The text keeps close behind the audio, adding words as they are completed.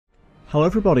Hello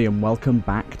everybody and welcome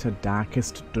back to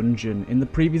Darkest Dungeon. In the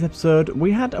previous episode we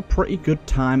had a pretty good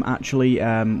time actually.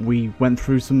 We went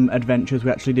through some adventures. We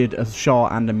actually did a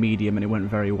short and a medium and it went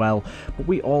very well. But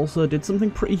we also did something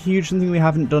pretty huge, something we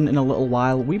haven't done in a little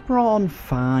while. We brought on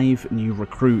 5 new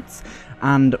recruits,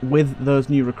 and with those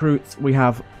new recruits we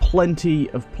have plenty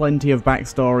of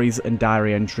backstories and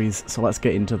diary entries, so let's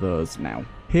get into those now.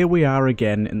 Here we are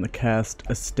again in the Cursed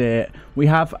Estate. We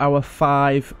have our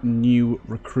 5 new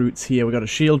recruits here. We've got a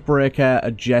Shield Breaker,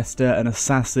 a Jester, an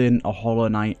Assassin, a Hollow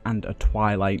Knight, and a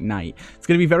Twilight Knight. It's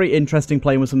going to be very interesting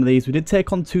playing with some of these. We did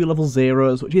take on 2 level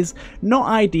 0s, which is not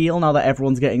ideal now that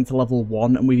everyone's getting to level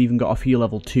 1, and we've even got a few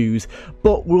level 2s,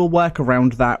 but we'll work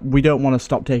around that. We don't want to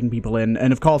stop taking people in,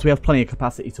 and of course we have plenty of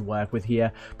capacity to work with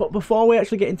here. But before we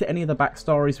actually get into any of the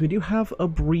backstories, we do have a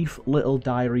brief little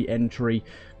diary entry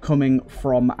coming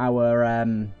from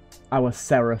our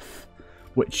Seraph,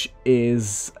 which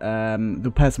is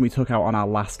the person we took out on our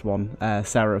last one.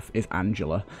 Seraph is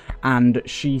Angela, and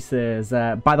she says,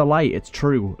 by the light, it's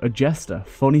true, a jester,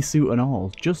 funny suit and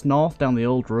all, just north down the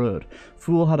old road.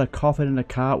 Fool had a coffin in a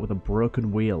cart with a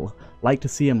broken wheel. Like to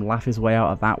see him laugh his way out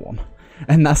of that one.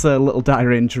 And that's a little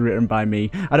diary entry written by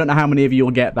me. I don't know how many of you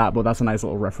will get that, but that's a nice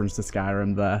little reference to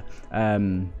Skyrim there.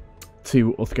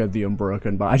 To Uthgerd the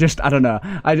Unbroken, but I don't know.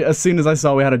 As soon as I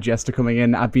saw we had a Jester coming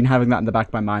in, I've been having that in the back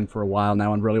of my mind for a while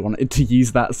now and really wanted to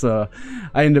use that, so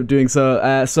I ended up doing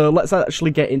so. So let's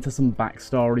actually get into some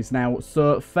backstories now.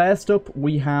 So first up,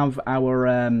 we have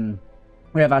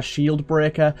our Shield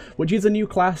Breaker, which is a new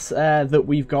class that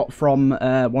we've got from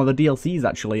one of the DLCs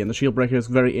actually, and the Shield Breaker is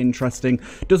very interesting.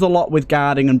 Does a lot with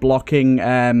guarding and blocking.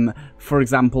 For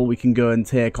example, we can go and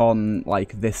take on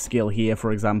like this skill here,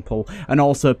 for example, and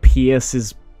also Pierce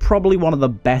is probably one of the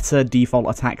better default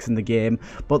attacks in the game.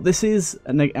 But this is,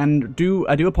 I do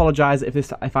apologize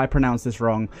if I pronounce this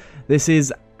wrong. This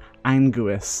is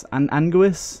Anguis and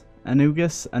Anguis.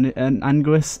 Anugus and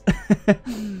Anguis.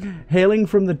 Hailing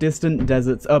from the distant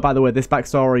deserts. Oh, by the way, this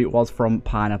backstory was from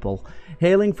Pineapple.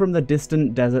 Hailing from the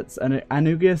distant deserts,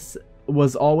 Anugus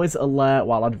was always alert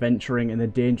while adventuring in the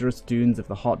dangerous dunes of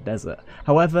the hot desert.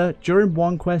 However, during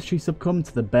one quest, she succumbed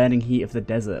to the burning heat of the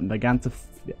desert and began to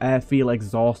feel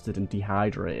exhausted and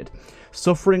dehydrated.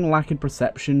 Suffering lack in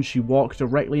perception, she walked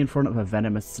directly in front of a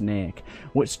venomous snake,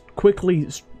 which quickly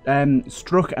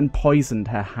struck and poisoned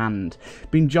her hand.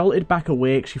 Being jolted back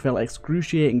awake, she felt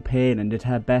excruciating pain and did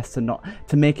her best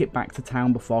to make it back to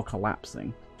town before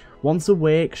collapsing. Once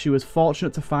awake, she was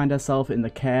fortunate to find herself in the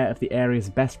care of the area's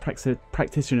best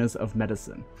practitioners of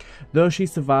medicine. Though she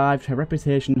survived, her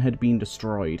reputation had been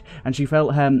destroyed, and she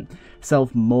felt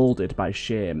herself moulded by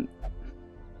shame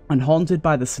and haunted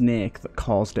by the snake that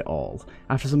caused it all.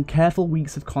 After some careful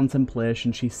weeks of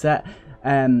contemplation, she set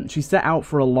out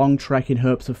for a long trek in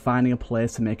hopes of finding a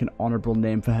place to make an honourable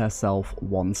name for herself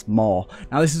once more.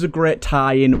 Now, this is a great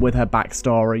tie-in with her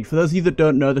backstory. For those of you that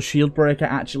don't know, the Shield Breaker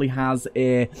actually has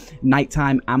a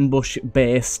nighttime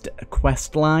ambush-based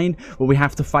quest line where we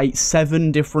have to fight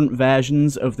 7 different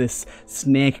versions of this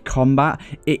snake combat.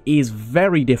 It is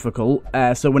very difficult,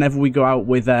 so whenever we go out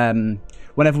with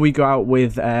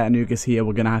Anugus here,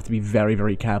 we're going to have to be very,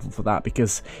 very careful for that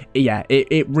because, yeah,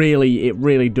 it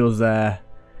really does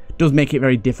make it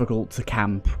very difficult to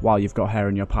camp while you've got her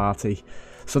in your party.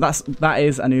 So that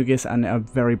is Anugus, and a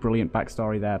very brilliant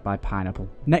backstory there by Pineapple.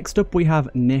 Next up, we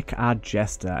have Nick, our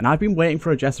Jester, and I've been waiting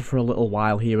for a Jester for a little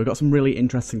while here. We've got some really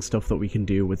interesting stuff that we can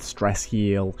do with Stress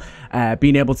Heal,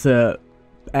 being able to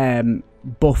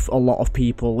buff a lot of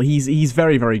people. He's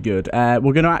very, very good. We're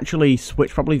going to actually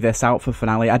switch probably this out for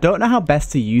Finale. I don't know how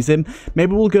best to use him.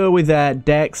 Maybe we'll go with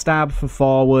Deck Stab for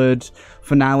forward,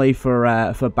 Finale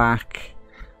for back,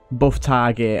 buff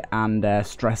target, and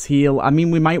Stress Heal. I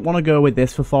mean, we might want to go with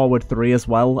this for forward 3 as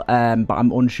well, but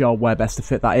I'm unsure where best to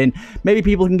fit that in. Maybe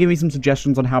people can give me some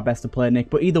suggestions on how best to play Nick,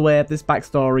 but either way, this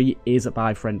backstory is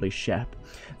by Friendly Shep.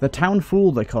 The town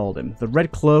fool, they called him. The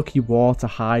red cloak he wore to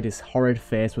hide his horrid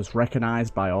face was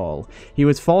recognised by all. He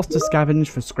was forced to scavenge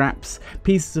for scraps,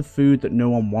 pieces of food that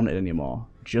no one wanted anymore,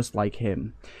 just like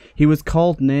him. He was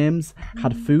called names,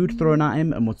 had food thrown at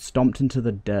him, and was stomped into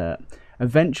the dirt.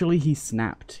 Eventually he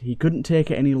snapped. He couldn't take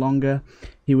it any longer.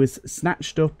 He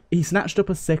snatched up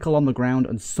a sickle on the ground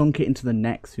and sunk it into the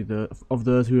necks of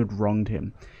those who had wronged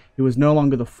him. He was no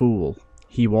longer the fool.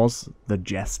 He was the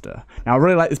Jester. Now, I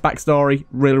really like this backstory.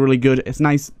 Really, really good. It's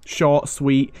nice, short,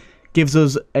 sweet. Gives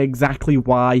us exactly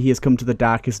why he has come to the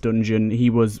Darkest Dungeon. He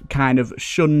was kind of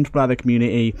shunned by the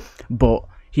community, but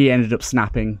he ended up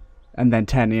snapping and then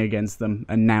turning against them,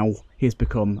 and now he's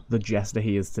become the Jester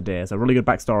he is today. So, really good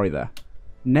backstory there.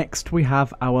 Next, we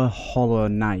have our Hollow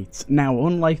Knight. Now,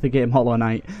 unlike the game Hollow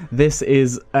Knight, this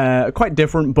is quite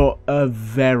different, but a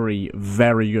very,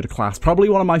 very good class. Probably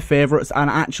one of my favourites,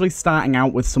 and actually starting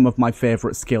out with some of my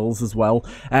favourite skills as well.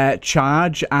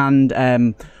 Charge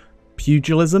and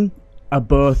pugilism are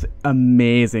both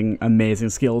amazing, amazing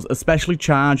skills. Especially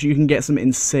Charge, you can get some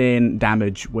insane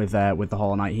damage with the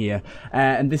Hollow Knight here.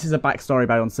 And this is a backstory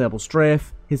by Unstable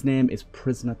Strafe. His name is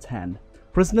Prisoner 10.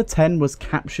 Prisoner 10 was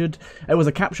captured. It was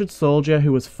a captured soldier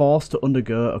who was forced to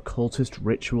undergo occultist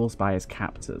rituals by his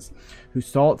captors, who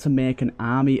sought to make an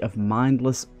army of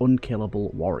mindless, unkillable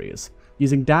warriors.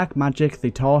 Using dark magic,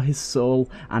 they tore his soul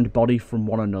and body from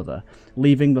one another,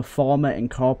 leaving the former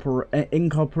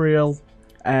incorporeal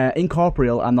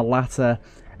and the latter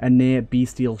a near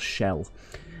bestial shell.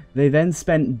 They then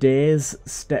spent days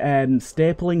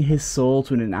stapling his soul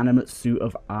to an inanimate suit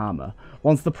of armour.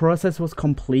 Once the process was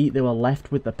complete, they were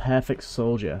left with the perfect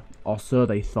soldier, or so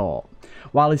they thought.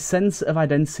 While his sense of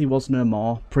identity was no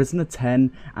more, Prisoner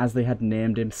 10, as they had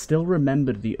named him, still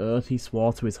remembered the oath he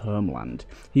swore to his homeland.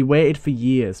 He waited for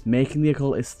years, making the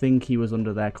occultists think he was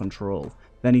under their control.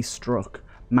 Then he struck,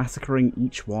 massacring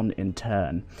each one in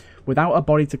turn. Without a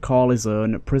body to call his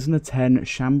own, Prisoner 10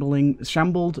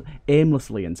 shambled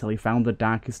aimlessly until he found the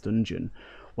darkest dungeon,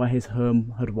 where his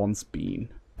home had once been.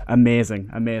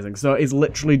 Amazing, amazing. So it's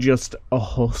literally just a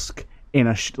husk in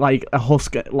a suit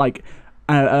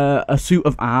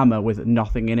of armor with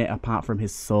nothing in it apart from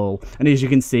his soul. And as you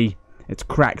can see, it's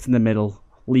cracked in the middle,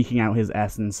 leaking out his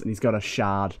essence, and he's got a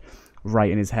shard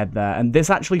right in his head there. And this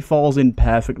actually falls in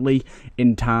perfectly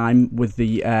in time with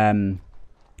the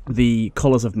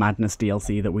Colours of Madness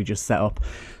DLC that we just set up.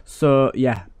 So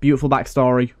yeah, beautiful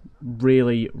backstory.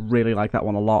 Really, really like that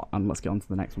one a lot, and let's get on to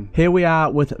the next one. Here we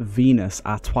are with Venus,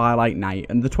 our Twilight Knight,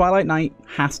 and the Twilight Knight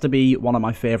has to be one of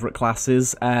my favourite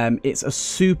classes. It's a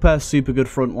super, super good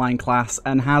frontline class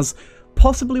and has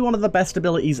possibly one of the best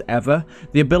abilities ever.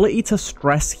 The ability to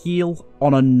stress heal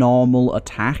on a normal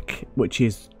attack, which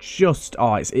is just,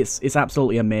 oh, it's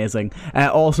absolutely amazing.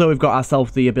 Also, we've got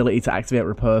ourselves the ability to activate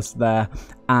Riposte there,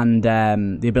 and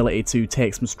the ability to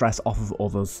take some stress off of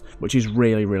others, which is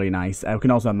really, really nice. We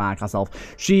can also mark ourselves.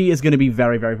 She is going to be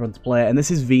very, very fun to play, and this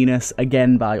is Venus,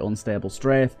 again by Unstable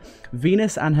Strafe.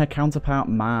 Venus and her counterpart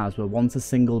Mars were once a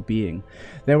single being.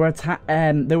 They were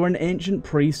an ancient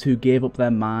priest who gave up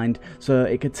their mind so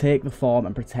it could take the form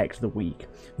and protect the weak.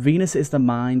 Venus is the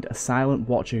mind, a silent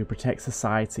watcher who protects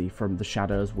society from the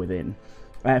shadows within.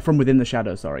 From within the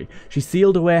shadows, sorry. She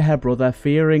sealed away her brother,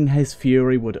 fearing his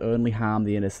fury would only harm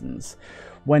the innocents.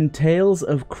 When tales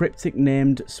of cryptic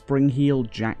named Spring-Heeled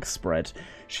Jack spread,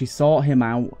 she sought him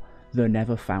out, though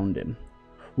never found him.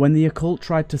 When the occult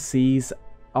tried to seize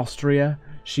Austria,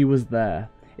 she was there.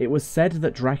 It was said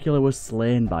that Dracula was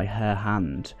slain by her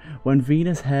hand. When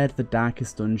Venus heard the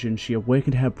darkest dungeon, she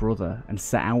awakened her brother and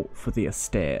set out for the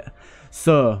estate.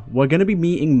 So, we're going to be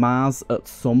meeting Mars at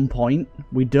some point.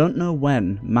 We don't know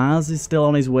when. Mars is still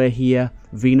on his way here.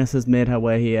 Venus has made her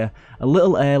way here. A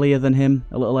little earlier than him.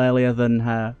 A little earlier than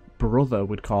her brother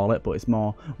would call it, but it's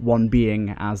more one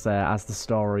being as the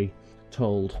story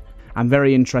told. I'm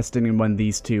very interested in when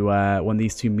these two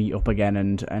meet up again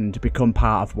and become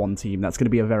part of one team. That's going to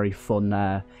be a very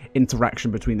fun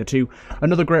interaction between the two.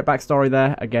 Another great backstory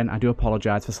there. Again, I do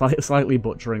apologise for slightly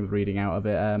butchering the reading out of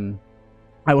it.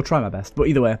 I will try my best. But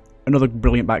either way, another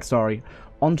brilliant backstory.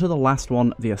 On to the last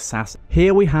one, the Assassin.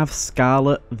 Here we have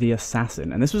Scarlet the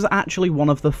Assassin, and this was actually one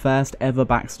of the first ever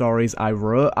backstories I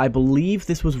wrote. I believe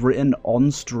this was written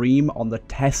on stream on the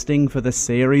testing for the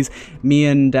series. Me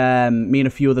and a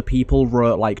few other people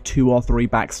wrote like 2 or 3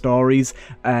 backstories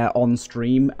on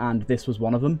stream, and this was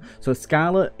one of them. So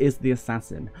Scarlet is the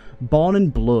Assassin. Born in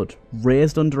blood,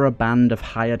 raised under a band of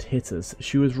hired hitters,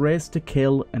 she was raised to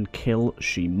kill, and kill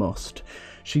she must.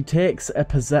 She takes a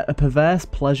perverse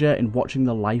pleasure in watching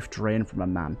the life drain from a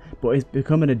man, but it's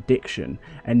become an addiction,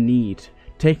 a need.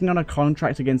 Taking on a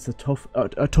contract against tougher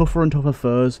and tougher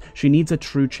foes, she needs a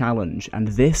true challenge, and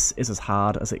this is as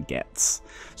hard as it gets.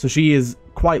 So she is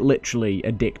quite literally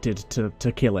addicted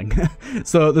to killing.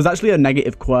 So there's actually a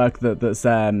negative quirk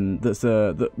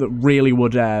that really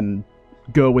would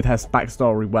go with her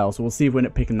backstory well, so we'll see if we end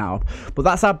up picking that up. But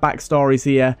that's our backstories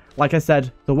here. Like I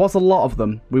said, there was a lot of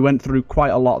them. We went through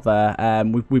quite a lot there.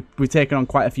 We've taken on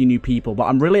quite a few new people, but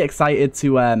I'm really excited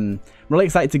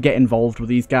to get involved with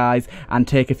these guys and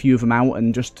take a few of them out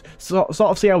and just sort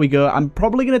of see how we go. I'm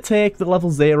probably going to take the level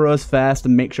 0s first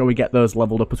and make sure we get those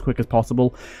leveled up as quick as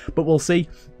possible, but we'll see.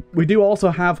 We do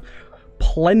also have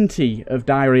plenty of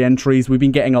diary entries. We've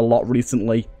been getting a lot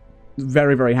recently.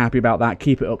 Very, very happy about that.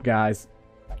 Keep it up, guys.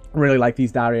 Really like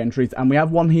these diary entries. And we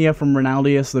have one here from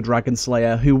Ronaldius, the Dragon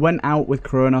Slayer, who went out with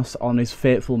Kronos on his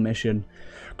fateful mission.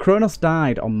 Kronos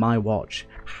died on my watch.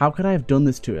 How could I have done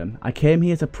this to him? I came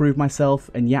here to prove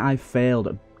myself, and yet I failed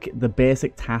at the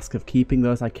basic task of keeping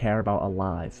those I care about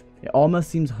alive. It almost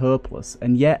seems hopeless,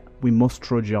 and yet we must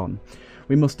trudge on.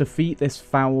 We must defeat this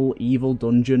foul, evil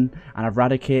dungeon and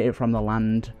eradicate it from the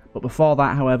land. But before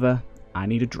that, however, I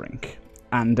need a drink.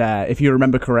 And if you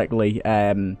remember correctly,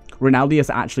 Ronaldius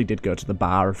actually did go to the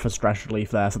bar for stress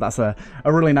relief there, so that's a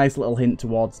really nice little hint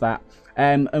towards that.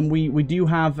 And we do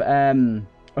have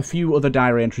a few other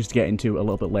diary entries to get into a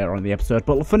little bit later on in the episode,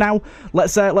 but for now,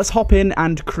 let's hop in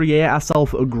and create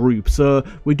ourselves a group. So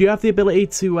we do have the ability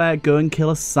to go and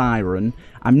kill a siren.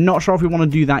 I'm not sure if we want to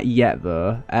do that yet,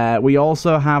 though. We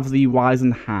also have the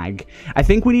wizened hag. I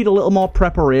think we need a little more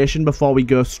preparation before we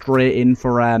go straight in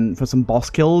for some boss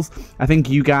kills. I think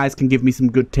you guys can give me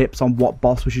some good tips on what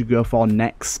boss we should go for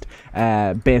next,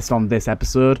 based on this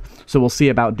episode. So we'll see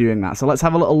about doing that. So let's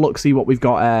have a little look, see what we've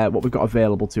got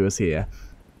available to us here.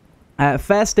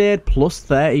 First aid plus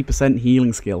 30%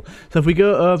 healing skill. So if we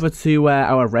go over to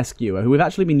our rescuer, who we've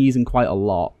actually been using quite a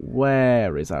lot.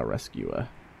 Where is our rescuer?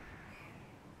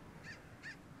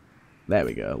 There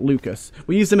we go, Lucas.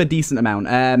 We used him a decent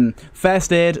amount.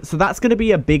 First aid, so that's going to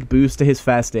be a big boost to his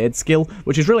first aid skill,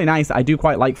 which is really nice. I do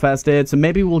quite like first aid, so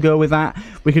maybe we'll go with that.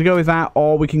 We could go with that,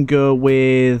 or we can go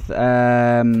with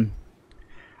our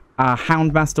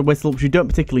Houndmaster Whistle, which we don't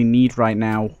particularly need right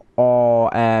now, or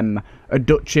a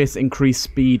Duchess, increased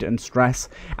speed and stress.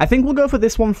 I think we'll go for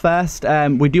this one first.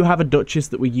 We do have a Duchess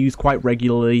that we use quite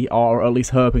regularly, or at least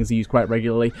hoping to use quite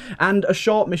regularly, and a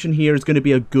short mission here is going to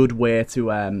be a good way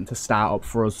to start up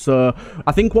for us. So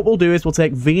I think what we'll do is we'll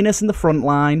take Venus in the front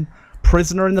line,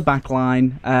 Prisoner in the back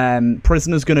line.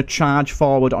 Prisoner's going to charge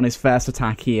forward on his first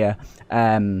attack here,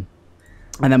 and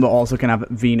then we're also going to have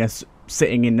Venus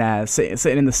sitting in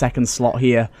the second slot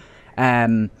here.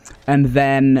 And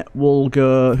then we'll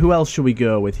go... Who else should we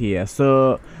go with here?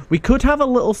 So we could have a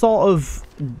little sort of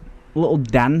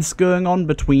dance going on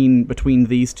between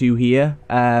these two here.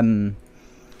 In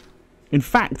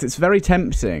fact, it's very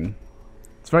tempting.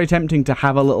 It's very tempting to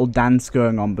have a little dance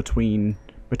going on between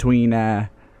our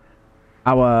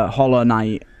Hollow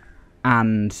Knight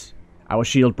and our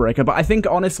Shield Breaker. But I think,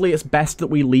 honestly, it's best that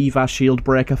we leave our Shield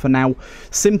Breaker for now,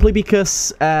 simply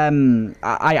because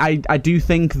I do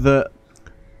think that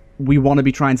we want to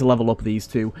be trying to level up these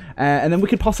two. And then we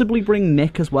could possibly bring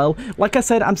Nick as well. Like I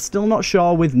said, I'm still not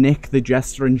sure with Nick, the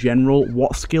Jester in general,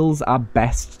 what skills are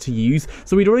best to use.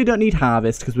 So we really don't need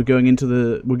Harvest, because we're going into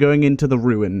the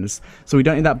ruins. So we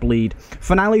don't need that bleed.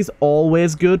 Finale's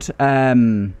always good.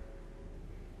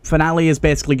 Finale is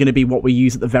basically going to be what we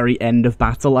use at the very end of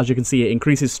battle. As you can see, it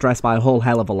increases stress by a whole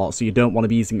hell of a lot, so you don't want to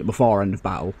be using it before end of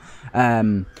battle.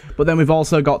 But then we've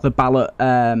also got the ballot,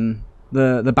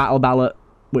 the battle ballot,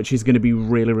 which is going to be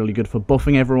really, really good for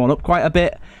buffing everyone up quite a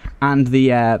bit. And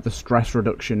the stress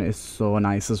reduction is so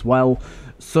nice as well.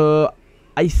 So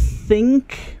I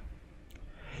think...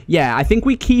 yeah, I think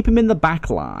we keep him in the back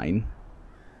line.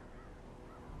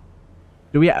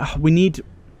 We need...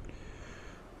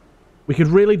 We could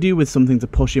really do with something to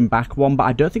push him back one, but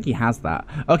I don't think he has that.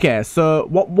 Okay, so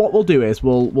what we'll do is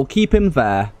we'll keep him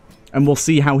there, and we'll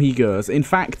see how he goes. In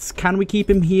fact, can we keep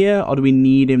him here, or do we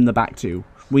need him in the back too?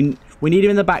 We need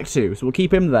him in the back too, so we'll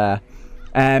keep him there.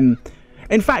 In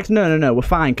fact, no, we're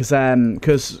fine, because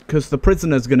the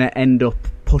prisoner's going to end up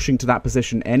pushing to that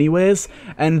position anyways.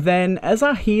 And then, as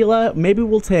our healer, maybe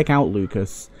we'll take out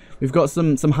Lucas. We've got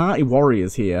some hearty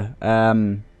warriors here.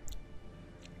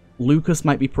 Lucas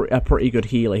might be a pretty good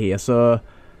healer here, so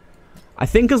I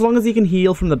think as long as he can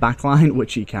heal from the backline,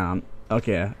 which he can't.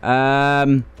 Okay,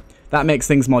 that makes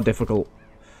things more difficult.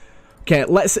 Okay,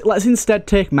 let's instead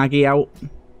take Maggie out.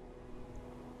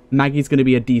 Maggie's going to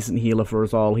be a decent healer for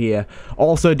us all here.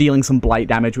 Also dealing some blight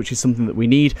damage, which is something that we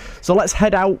need. So let's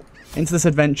head out into this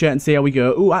adventure and see how we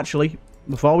go. Ooh, actually,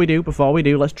 before we do,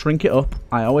 let's drink it up.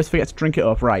 I always forget to drink it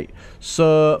up. Right.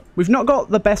 So we've not got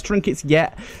the best trinkets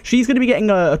yet. She's going to be getting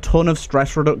a ton of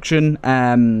stress reduction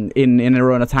in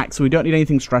her own attack, so we don't need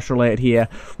anything stress related here.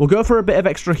 We'll go for a bit of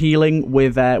extra healing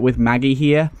with Maggie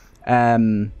here,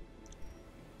 along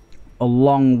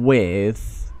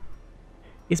with...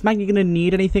 Is Maggie going to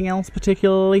need anything else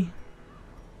particularly?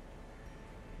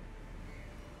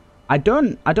 I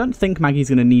don't think Maggie's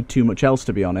going to need too much else,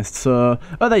 to be honest. So,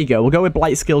 oh, there you go. We'll go with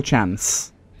Blight Skill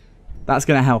Chance. That's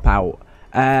going to help out.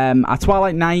 Our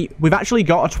Twilight Knight. We've actually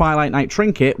got a Twilight Knight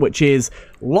trinket, which is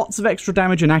lots of extra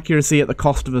damage and accuracy at the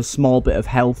cost of a small bit of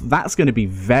health. That's going to be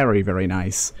very, very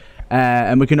nice.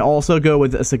 And we can also go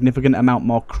with a significant amount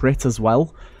more crit as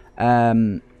well.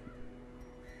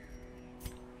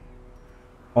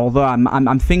 Although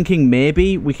I'm thinking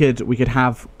maybe we could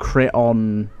have crit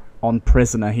on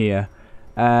prisoner here.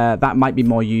 That might be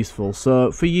more useful.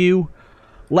 So for you,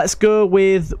 let's go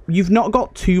with, you've not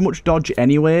got too much dodge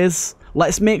anyways.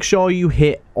 Let's make sure you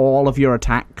hit all of your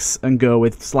attacks and go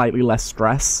with slightly less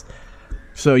stress.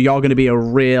 So you're going to be a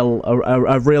real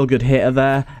good hitter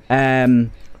there.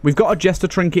 We've got a Jester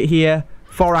Trinket here.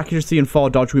 4 accuracy and 4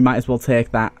 dodge. We might as well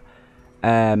take that.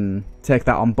 Take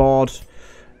that on board.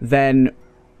 Then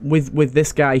with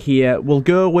this guy here, we'll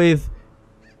go with...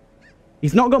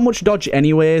 He's not got much dodge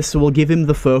anyway, so we'll give him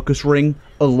the focus ring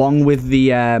along with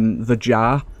the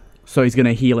jar. So he's going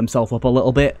to heal himself up a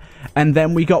little bit. And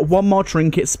then we got 1 more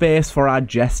trinket space for our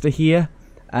Jester here.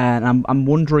 And I'm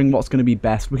wondering what's going to be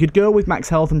best. We could go with max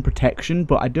health and protection,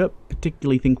 but I don't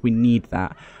particularly think we need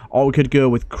that. Or we could go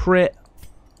with crit.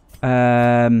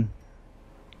 I'll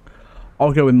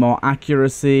go with more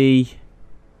accuracy.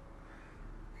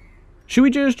 Should we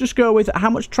just go with... How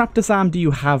much trap disarm do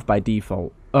you have by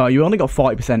default? Oh, you only got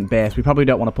 40% base. We probably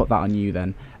don't want to put that on you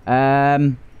then.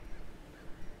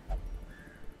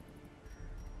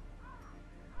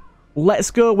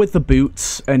 Let's go with the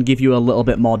boots and give you a little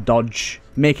bit more dodge,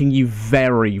 making you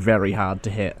very, very hard to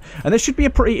hit. And this should be a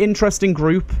pretty interesting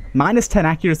group. Minus 10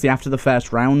 accuracy after the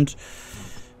first round.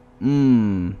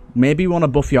 Maybe we want to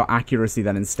buff your accuracy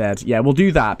then instead. Yeah, we'll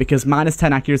do that because minus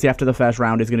 10 accuracy after the first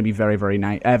round is going to be very, very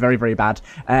bad.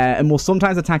 And we'll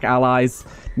sometimes attack allies.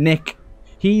 Nick,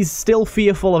 he's still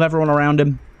fearful of everyone around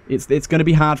him. It's going to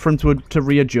be hard for him to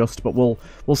readjust, but we'll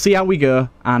see how we go,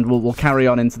 and we'll carry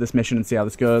on into this mission and see how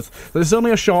this goes. So this is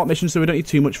only a short mission, so we don't need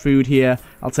too much food here.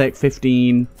 I'll take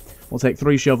 15. We'll take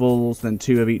 3 shovels, then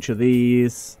 2 of each of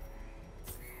these.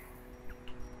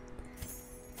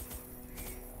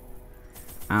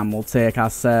 And we'll take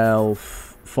ourselves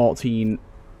 14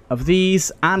 of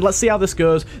these, and let's see how this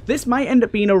goes. This might end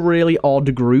up being a really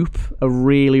odd group, a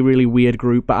really, really weird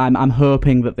group, but I'm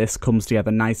hoping that this comes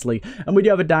together nicely. And we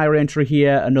do have a diary entry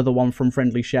here, another one from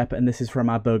Friendly Shep, and this is from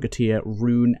our Bogatir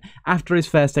Rune after his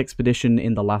first expedition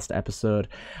in the last episode.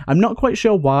 I'm not quite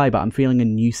sure why, but I'm feeling a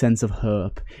new sense of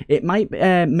hope. It might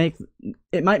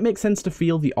make sense to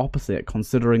feel the opposite,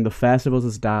 considering the first of us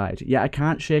has died, yet I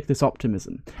can't shake this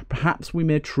optimism. Perhaps we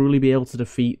may truly be able to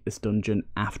defeat this dungeon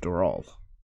after all.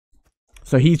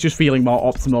 So he's just feeling more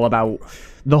optimal about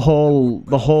the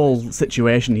whole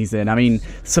situation he's in. I mean,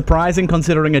 surprising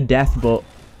considering a death, but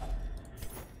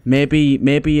maybe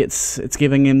it's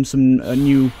giving him a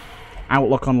new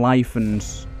outlook on life, and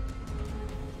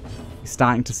he's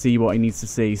starting to see what he needs to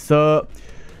see. So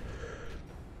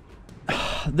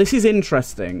this is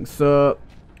interesting. So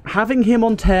having him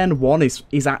on turn 1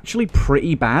 is actually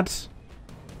pretty bad.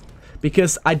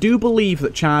 Because I do believe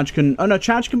that charge can... Oh no,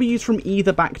 charge can be used from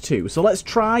either back 2. So let's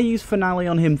try use finale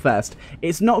on him first.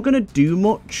 It's not going to do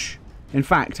much. In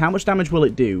fact, how much damage will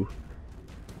it do?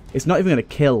 It's not even going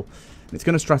to kill. It's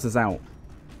going to stress us out.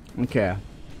 Okay.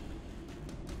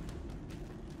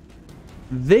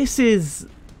 This is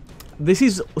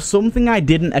something I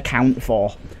didn't account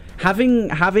for.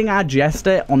 Having our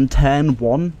Jester on turn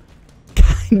 1...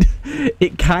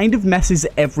 It kind of messes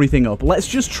everything up. Let's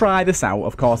just try this out.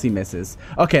 Of course he misses.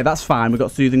 Okay, that's fine. We've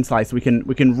got Soothing Slice. We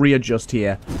can readjust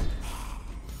here.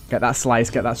 Get that slice,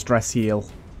 get that stress heal.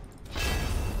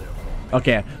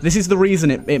 Okay, this is the reason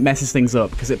it messes things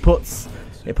up, because it puts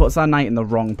our knight in the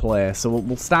wrong place. So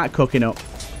we'll start cooking up.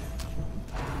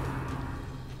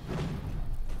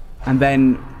 And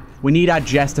then we need our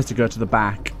Jester to go to the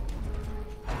back.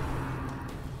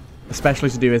 Especially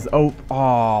to do his...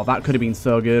 Oh, that could have been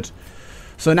so good.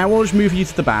 So now we'll just move you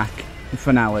to the back.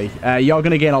 Finale. You're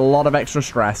going to gain a lot of extra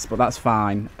stress, but that's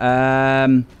fine.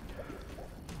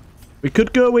 We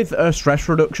could go with a stress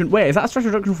reduction. Wait, is that a stress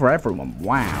reduction for everyone?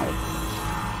 Wow.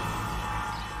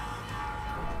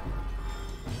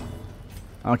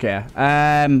 Okay.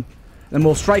 Then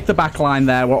we'll strike the back line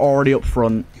there. We're already up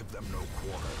front.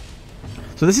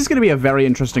 So this is going to be a very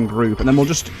interesting group. And then we'll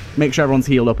just make sure everyone's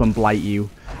healed up and blight you.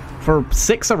 For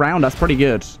 6 a round, that's pretty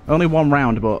good. Only 1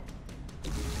 round, but...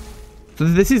 So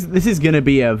this is going to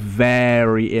be a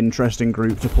very interesting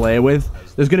group to play with.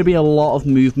 There's going to be a lot of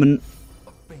movement.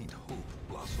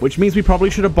 Which means we probably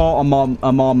should have bought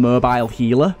a more mobile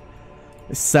healer.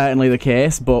 It's certainly the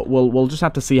case, but we'll just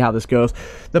have to see how this goes.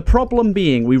 The problem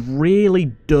being, we really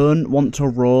don't want to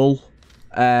roll...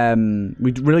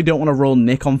 we really don't want to roll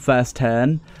Nick on first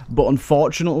turn. But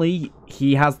unfortunately,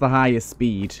 he has the highest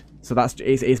speed. So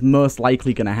it's most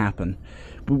likely going to happen.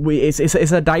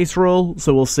 It's a dice roll,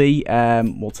 so we'll see.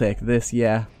 We'll take this,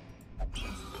 yeah.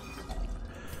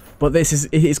 But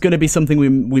it's going to be something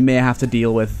we may have to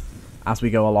deal with as we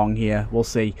go along here. We'll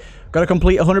see. Got to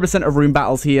complete 100% of room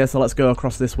battles here, so let's go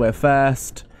across this way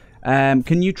first.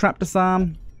 Can you trap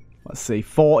disarm? Let's see,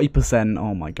 40%.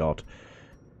 Oh my god.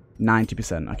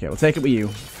 90%. Okay, we'll take it with you.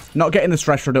 Not getting the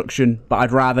stress reduction, but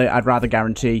I'd rather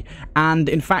guarantee. And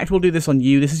in fact, we'll do this on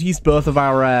you. This has used both of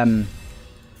our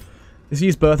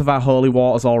holy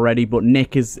waters already, but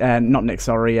Nick is not Nick,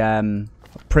 sorry.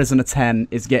 Prisoner 10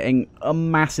 is getting a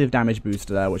massive damage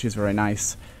booster there, which is very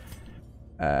nice.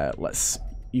 Let's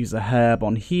use a herb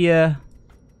on here.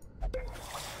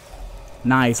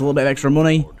 Nice, a little bit of extra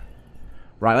money.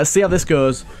 Right, let's see how this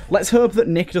goes. Let's hope that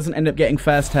Nick doesn't end up getting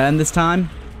first turn this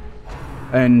time.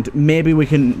 And maybe we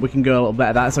can go a little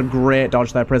better. That's a great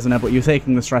dodge there, Prisoner, but you're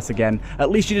taking the stress again. At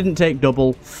least you didn't take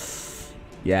double.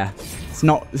 Yeah,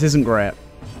 this isn't great.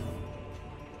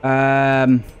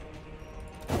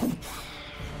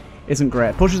 Isn't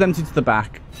great. Pushes them to the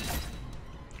back.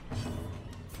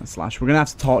 Slash. We're going to have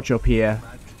to torch up here.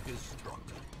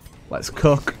 Let's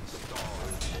cook.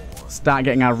 Start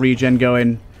getting our regen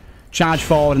going. Charge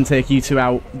forward and take you two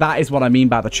out. That is what I mean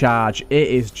by the charge. It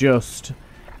is just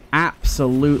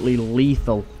absolutely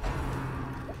lethal.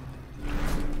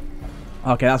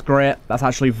 Okay, that's great. That's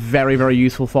actually very, very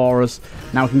useful for us.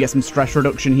 Now we can get some stress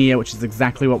reduction here, which is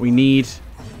exactly what we need.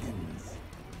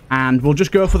 And we'll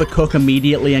just go for the cook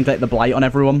immediately and get the blight on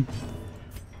everyone.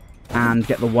 And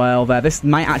get the whirl there. This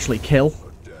might actually kill.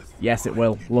 Yes, it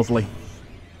will. Lovely.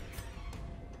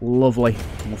 Lovely.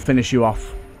 We'll finish you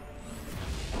off.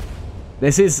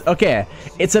 This is... Okay.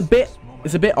 It's a bit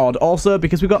odd. Also,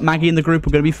 because we've got Maggie in the group,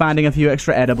 we're going to be finding a few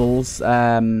extra edibles.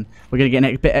 We're going to get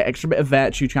an extra bit of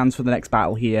virtue chance for the next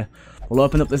battle here. We'll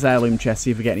open up this heirloom chest,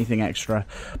 see if we get anything extra.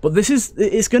 But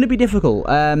it's going to be difficult.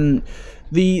 The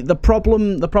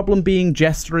problem being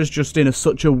Jester is just in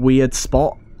such a weird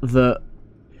spot that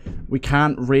we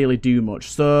can't really do much.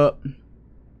 So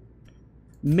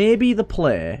maybe the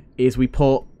play is we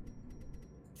put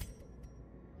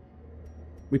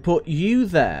you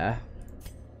there.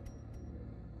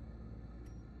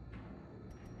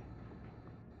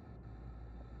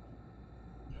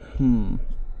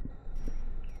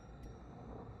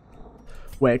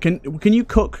 Wait, can you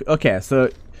cook? Okay, so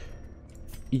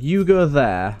you go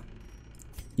there.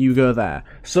 You go there.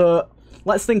 So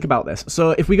let's think about this.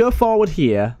 So if we go forward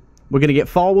here, we're going to get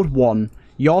forward 1.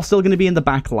 You're still going to be in the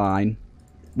back line,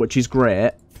 which is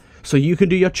great. So you can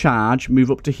do your charge,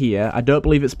 move up to here. I don't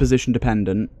believe it's position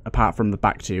dependent, apart from the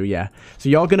back 2, yeah. So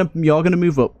you're gonna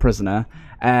move up, Prisoner.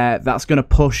 That's gonna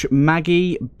push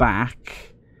Maggie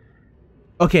back.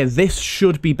 Okay, this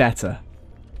should be better.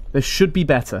 This should be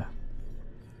better.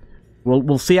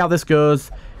 We'll see how this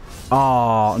goes.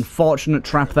 Oh, unfortunate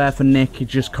trap there for Nick. He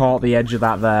just caught the edge of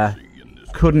that there.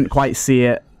 Couldn't quite see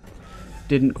it.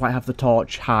 Didn't quite have the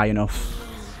torch high enough.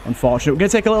 Unfortunate. We're going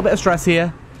to take a little bit of stress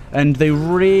here. And they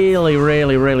really,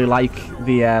 really, really like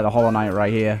the Hollow Knight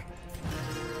right here.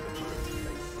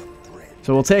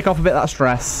 So we'll take off a bit of that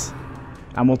stress.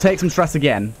 And we'll take some stress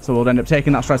again. So we'll end up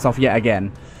taking that stress off yet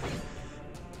again.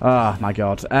 Oh my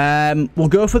god. We'll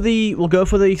go for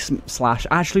the slash.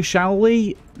 Actually, shall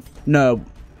we? No.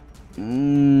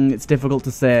 It's difficult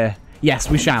to say. Yes,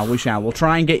 we shall. We shall. We'll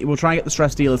try and get the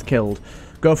stress dealers killed.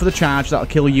 Go for the charge. That'll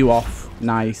kill you off.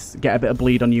 Nice. Get a bit of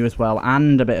bleed on you as well,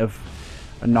 and a bit of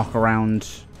a knock around.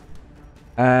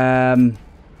 Give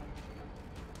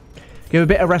a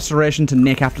bit of restoration to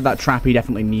Nick after that trap. He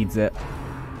definitely needs it.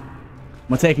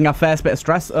 We're taking our first bit of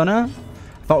stress. Oh no.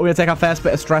 Thought we were going to take our first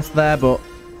bit of stress there, but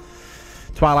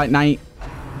Twilight Knight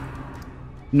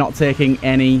not taking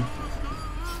any.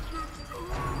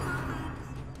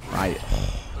 Right.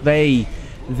 They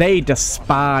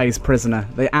despise Prisoner.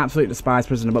 They absolutely despise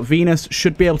Prisoner. But Venus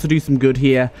should be able to do some good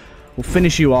here. We'll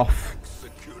finish you off.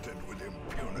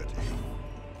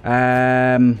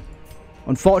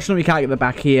 Unfortunately, we can't get the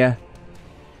back here.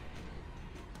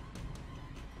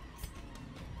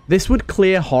 This would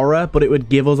clear horror, but it would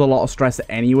give us a lot of stress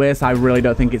anyway, so I really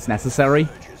don't think it's necessary.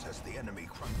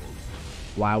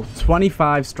 Wow,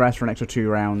 25 stress for an extra 2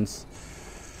 rounds.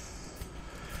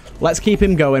 Let's keep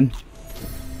him going.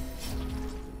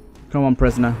 Come on,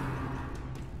 Prisoner.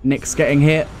 Nick's getting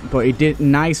hit, but he did...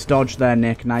 Nice dodge there,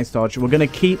 Nick. Nice dodge. We're going to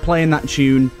keep playing that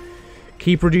tune.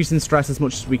 Keep reducing stress as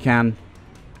much as we can.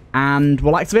 And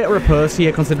we'll activate a repulse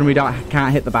here, considering we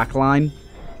can't hit the back line.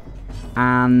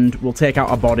 And we'll take out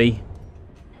our body.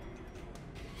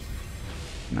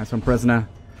 Nice one, Prisoner.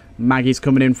 Maggie's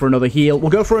coming in for another heal.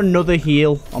 We'll go for another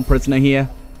heal on Prisoner here.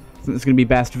 I think it's going to be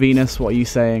best. Venus, what are you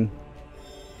saying?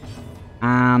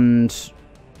 And...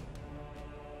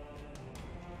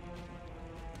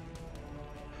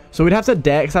 so we'd have to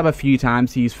Dex have a few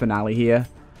times to use Finale here.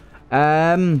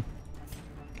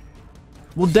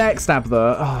 We'll deck stab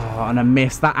though. Oh, and a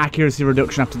miss. That accuracy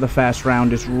reduction after the first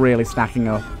round is really stacking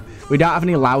up. We don't have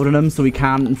any laudanum, so we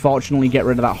can't, unfortunately, get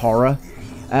rid of that horror.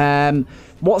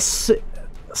 What's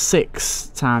 6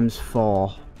 times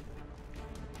 4?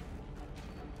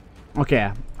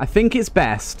 Okay, I think it's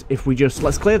best if we just...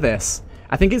 Let's clear this.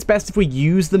 I think it's best if we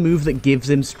use the move that gives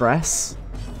him stress.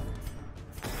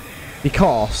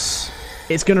 Because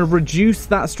it's going to reduce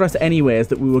that stress anyways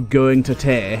that we were going to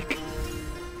take.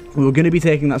 We were going to be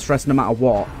taking that stress no matter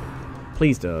what.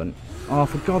 Please don't. Oh,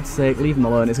 for God's sake, leave him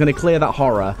alone. It's going to clear that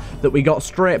horror that we got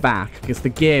straight back because the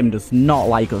game does not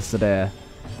like us today.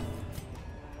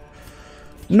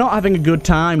 Not having a good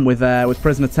time with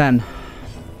Prisoner 10.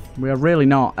 We are really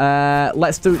not.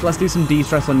 Let's do some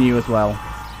de-stress on you as well.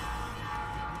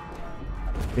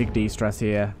 Big de-stress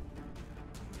here.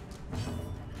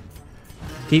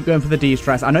 Keep going for the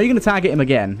de-stress. I know you're going to target him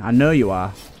again. I know you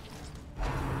are.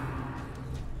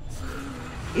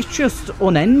 It's just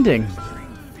unending.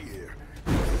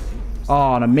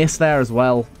 Oh, and a miss there as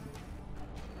well.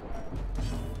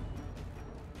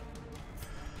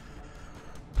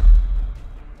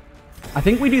 I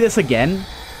think we do this again.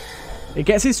 It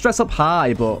gets his stress up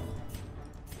high, but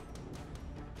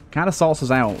kind of sorts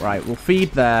us out. Right, we'll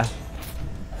feed there.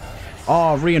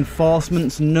 Oh,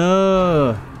 reinforcements.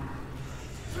 No.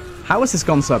 How has this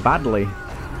gone so badly?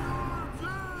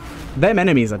 Them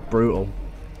enemies are brutal.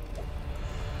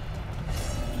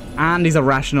 And he's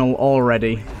irrational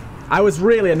already. I was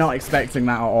really not expecting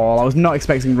that at all. I was not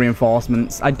expecting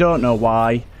reinforcements. I don't know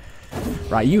why.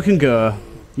 Right, you can go.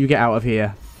 You get out of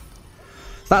here.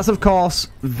 That's, of course,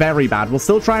 very bad. We'll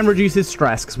still try and reduce his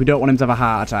stress because we don't want him to have a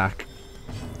heart attack.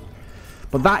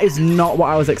 But that is not what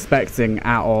I was expecting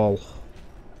at all.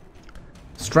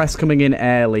 Stress coming in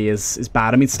early is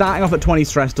bad. I mean, starting off at 20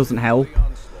 stress doesn't help.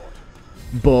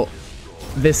 But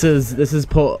this has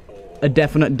put a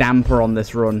definite damper on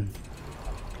this run.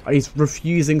 He's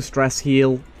refusing stress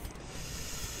heal.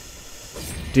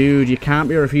 Dude, you can't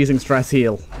be refusing stress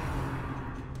heal.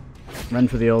 Run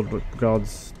for the old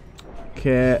gods.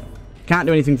 Okay. Can't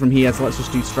do anything from here, so let's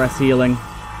just do stress healing.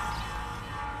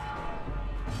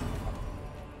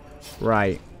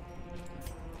 Right.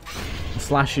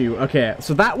 Slash you. Okay,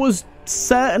 so that was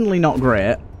certainly not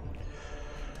great.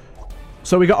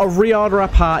 So we got to reorder our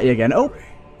party again. Oh,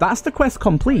 that's the quest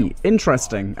complete.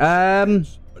 Interesting. I'm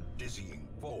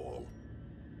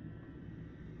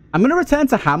going to return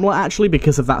to Hamlet, actually,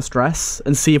 because of that stress,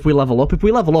 and see if we level up. If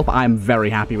we level up, I'm very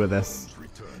happy with this.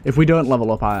 If we don't level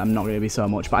up, I'm not going to be so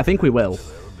much, but I think we will.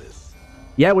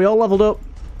 Yeah, we all leveled up.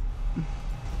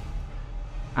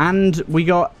 And we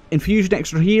got Infusion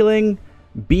Extra Healing,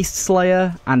 Beast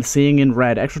Slayer, and Seeing in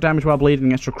Red. Extra damage while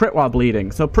bleeding, extra crit while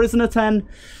bleeding. So Prisoner 10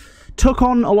 took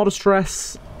on a lot of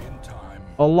stress.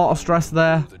 A lot of stress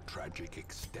there.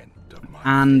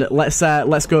 And let's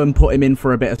go and put him in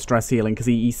for a bit of stress healing, because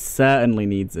he certainly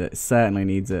needs it. Certainly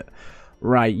needs it.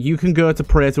 Right, you can go to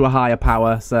pray to a higher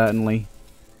power, certainly.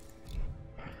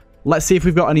 Let's see if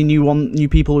we've got any new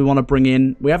people we want to bring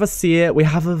in. We have a Seer. We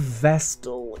have a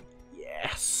Vestal.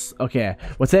 Yes. Okay,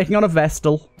 we're taking on a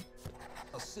Vestal.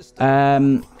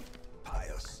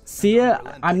 Seer,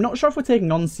 I'm not sure if we're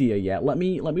taking on Seer yet. Let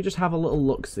me just have a little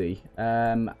look-see.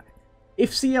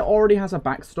 If Seer already has a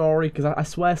backstory, because I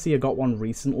swear Seer got one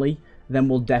recently, then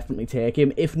we'll definitely take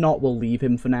him. If not, we'll leave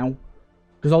him for now.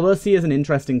 Because although Seer's an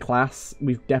interesting class,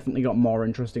 we've definitely got more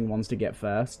interesting ones to get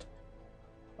first.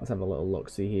 Let's have a little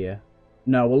look-see here.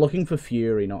 No, we're looking for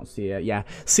Fury, not Seer. Yeah,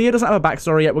 Seer doesn't have a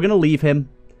backstory yet. We're going to leave him.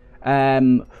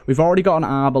 We've already got an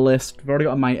Arbalist. We've already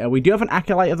got a Mitre. We do have an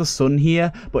Acolyte of the Sun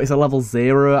here, but it's a level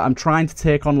 0. I'm trying to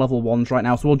take on level 1s right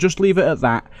now, so we'll just leave it at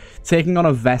that. Taking on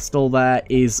a Vestal there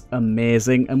is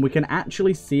amazing, and we can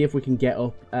actually see if we can get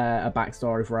up a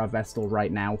backstory for our Vestal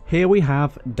right now. Here we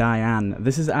have Diane.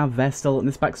 This is our Vestal, and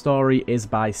this backstory is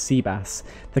by Seabass.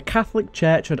 The Catholic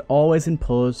Church had always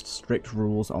imposed strict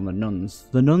rules on the nuns.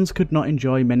 The nuns could not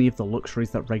enjoy many of the luxuries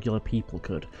that regular people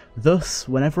could. Thus,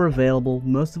 whenever available,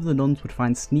 most of the nuns would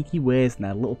find sneaky ways in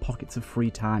their little pockets of free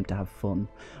time to have fun.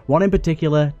 One in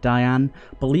particular, Diane,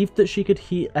 believed that she could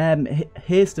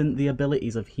hasten the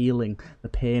abilities of healing the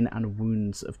pain and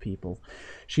wounds of people.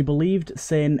 She believed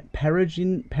Saint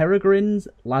Peregrine's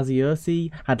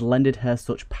Laziosi had lended her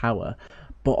such power,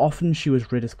 but often she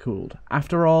was ridiculed.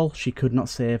 After all, she could not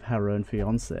save her own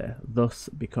fiancé, thus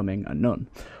becoming a nun.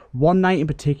 One night in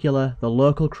particular, the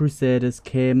local crusaders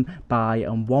came by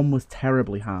and one was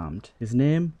terribly harmed. His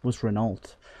name was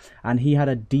Renault, and he had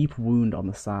a deep wound on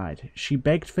the side. She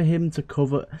begged for him to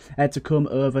come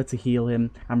over to heal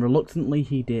him, and reluctantly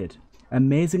he did.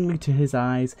 Amazingly to his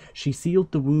eyes, she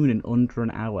sealed the wound in under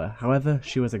an hour. However,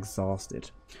 she was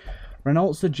exhausted.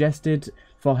 Renault suggested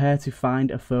for her to find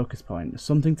a focus point,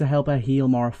 something to help her heal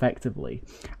more effectively,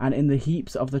 and in the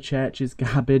heaps of the church's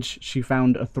garbage, she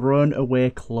found a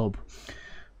thrown-away club.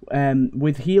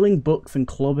 With healing books and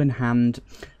club in hand,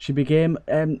 she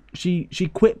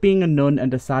quit being a nun and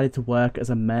decided to work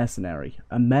as a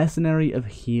mercenary of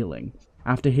healing.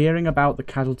 After hearing about the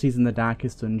casualties in the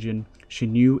Darkest Dungeon, she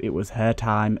knew it was her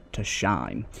time to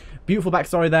shine. Beautiful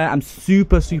backstory there. I'm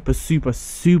super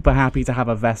happy to have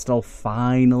a Vestal,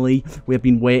 finally. We've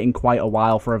been waiting quite a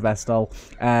while for a Vestal.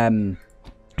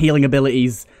 Healing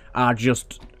abilities are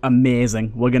just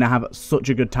amazing. We're going to have such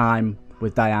a good time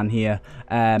with Diane here,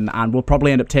 and we'll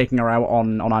probably end up taking her out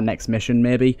on our next mission,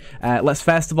 maybe. Let's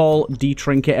first of all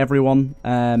de-trinket everyone.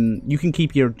 You can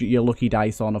keep your lucky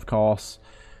dice on, of course.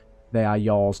 They are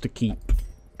yours to keep.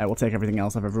 We'll take everything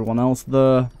else of everyone else,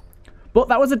 though. But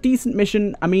that was a decent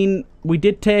mission. I mean, we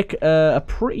did take a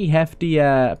pretty hefty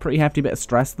bit of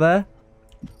stress there.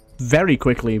 Very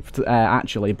quickly,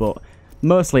 actually, but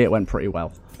mostly it went pretty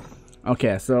well.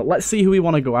 Okay, so let's see who we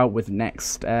want to go out with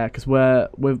next, because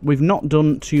we've not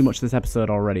done too much this episode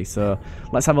already, so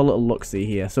let's have a little look-see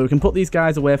here. So we can put these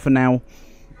guys away for now.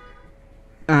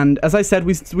 And as I said,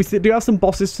 we do have some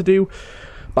bosses to do,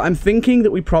 but I'm thinking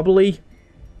that we probably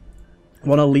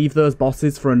want to leave those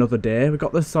bosses for another day. We've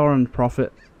got the Soren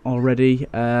Prophet already.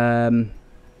 I'm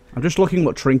just looking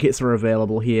what trinkets are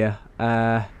available here.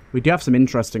 We do have some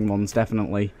interesting ones,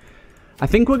 definitely. I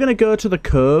think we're going to go to the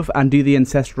Cove and do the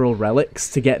Ancestral Relics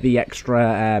to get the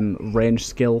extra range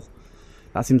skill.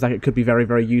 That seems like it could be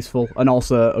very useful. And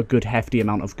also a good hefty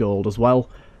amount of gold as well.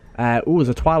 Ooh, there's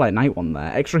a Twilight Night one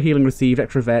there. Extra healing received,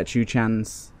 extra virtue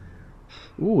chance.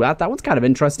 Ooh, that one's kind of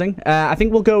interesting. I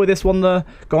think we'll go with this one, though.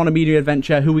 Go on a media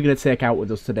adventure. Who are we going to take out with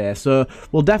us today? So,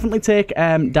 we'll definitely take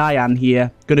Diane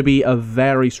here. Going to be a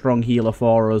very strong healer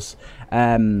for us.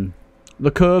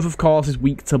 The Cove, of course, is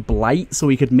weak to Blight, so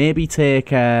we could maybe take...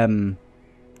 this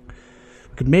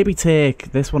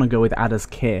one and go with Ada's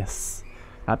Kiss.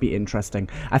 That'd be interesting.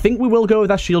 I think we will go with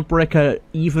that Shield Breaker,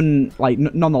 even, like,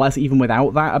 nonetheless, even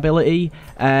without that ability.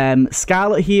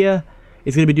 Scarlet here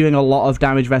is going to be doing a lot of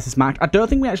damage versus Mac. I don't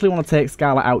think we actually want to take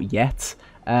Scarlet out yet.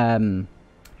 And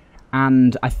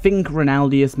I think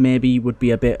Ronaldius maybe would be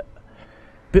a bit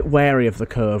wary of the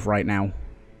Cove right now.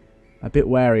 A bit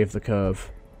wary of the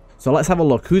Cove. So let's have a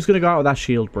look. Who's going to go out with that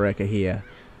Shield Breaker here?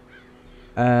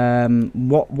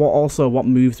 What moves are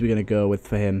we going to go with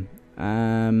for him?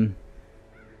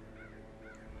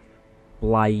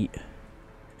 Blight.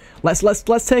 Let's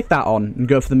take that on and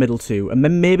go for the middle two, and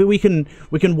then maybe we can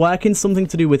work in something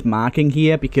to do with marking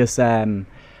here, because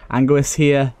Anguis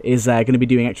here is going to be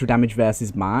doing extra damage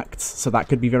versus marked, so that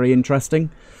could be very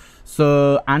interesting.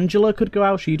 So Angela could go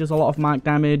out. She does a lot of marked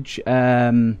damage.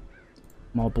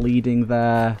 More bleeding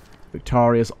there.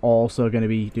 Victoria's also going to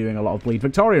be doing a lot of bleed.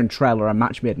 Victoria and Trell are a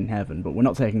match made in heaven, but we're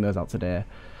not taking those out today.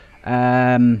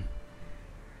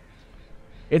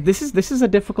 This is a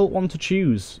difficult one to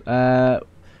choose.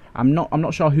 I'm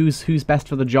not sure who's best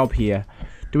for the job here.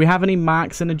 Do we have any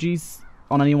mark synergies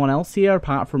on anyone else here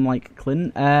apart from like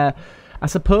Clint? I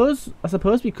suppose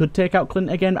we could take out Clint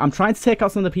again. I'm trying to take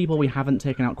out some of the people we haven't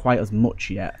taken out quite as much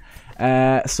yet.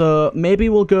 So maybe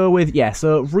we'll go with, yeah,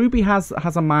 so Ruby has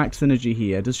a mark synergy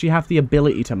here. Does she have the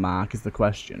ability to mark is the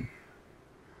question.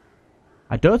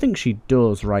 I don't think she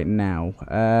does right now.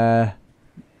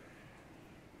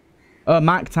 Oh,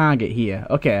 mark target here.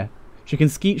 Okay. She can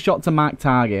skeet shot to mark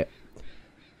target.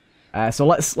 So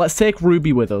let's take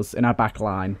Ruby with us in our back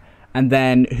line. And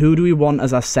then who do we want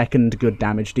as our second good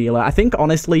damage dealer? I think,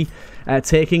 honestly,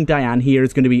 taking Diane here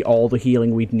is going to be all the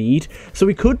healing we'd need. So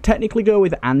we could technically go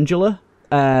with Angela.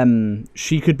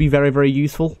 She could be very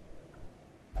useful.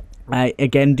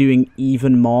 Again, doing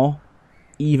even more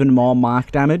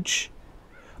mark damage.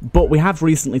 But we have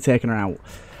recently taken her out.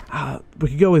 We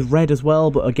could go with Red as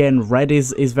well, but again, Red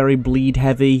is very bleed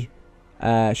heavy.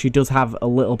 She does have a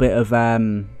little bit of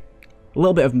the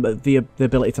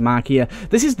ability to mark here.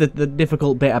 This is the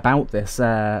difficult bit about this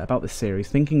series,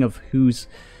 thinking of who's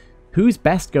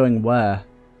best going where.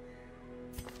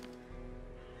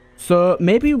 So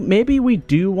maybe we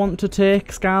do want to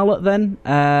take Scarlet then.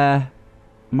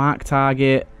 Mark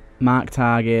target.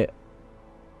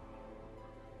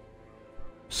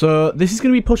 So this is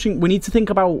going to be pushing... We need to think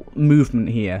about movement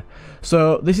here.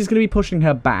 So this is going to be pushing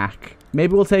her back.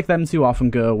 Maybe we'll take them two off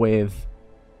and go with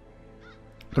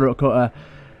Throat Cutter.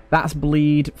 That's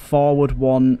bleed. Forward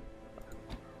one.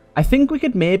 I think we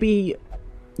could maybe...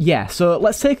 Yeah, so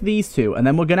let's take these two. And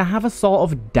then we're going to have a sort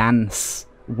of dance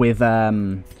with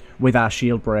with our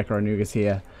shield breaker Anugas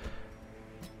here.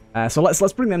 So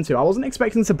let's bring them too. I wasn't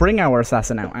expecting to bring our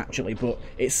assassin out, actually, but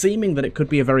it's seeming that it could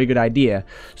be a very good idea.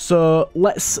 So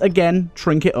let's, again,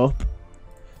 trinket up.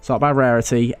 Sort by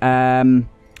rarity. We're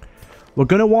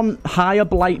going to want higher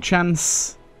blight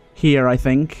chance here, I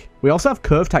think. We also have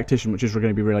Curve Tactician, which is going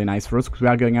to be really nice for us, because we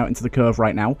are going out into the curve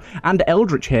right now. And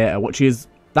Eldritch Hater, which is...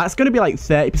 That's going to be like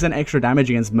 30% extra damage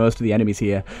against most of the enemies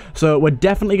here. So we're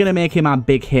definitely going to make him our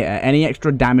big hitter. Any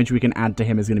extra damage we can add to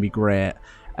him is going to be great.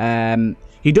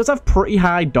 He does have pretty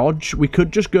high dodge. We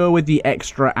could just go with the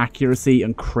extra accuracy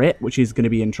and crit, which is going to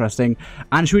be interesting.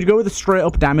 And should we go with the straight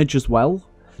up damage as well?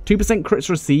 2% crits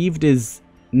received is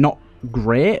not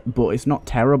great, but it's not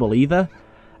terrible either.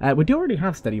 We do already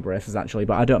have steady braces, actually,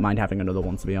 but I don't mind having another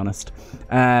one, to be honest.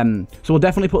 So we'll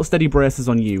definitely put steady braces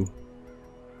on you.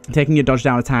 Taking your dodge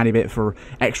down a tiny bit for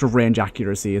extra range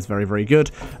accuracy is very, very good.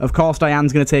 Of course,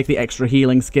 Diane's going to take the extra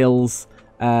healing skills.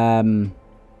 And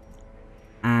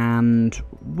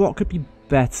what could be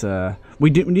better? We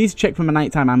need to check from a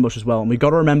nighttime ambush as well. And we've got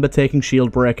to remember taking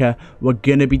shield breaker. We're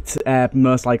going to be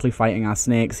most likely fighting our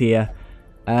snakes here.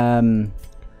 I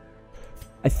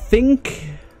think...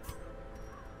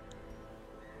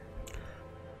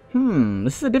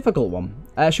 this is a difficult one.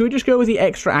 Should we just go with the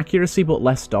extra accuracy but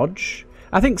less dodge?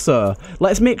 I think so.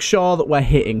 Let's make sure that we're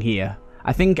hitting here.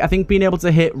 I think being able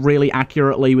to hit really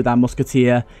accurately with our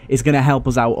musketeer is going to help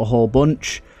us out a whole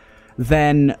bunch.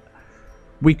 Then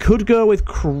we could go with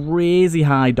crazy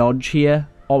high dodge here,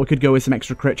 or we could go with some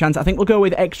extra crit chance. I think we'll go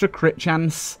with extra crit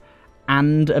chance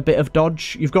and a bit of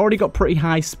dodge. You've already got pretty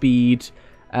high speed.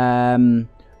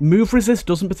 Move resist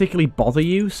doesn't particularly bother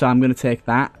you, so I'm going to take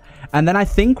that. And then I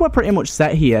think we're pretty much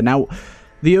set here. Now,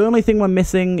 the only thing we're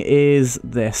missing is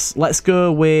this. Let's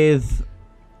go with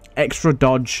extra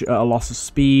dodge at a loss of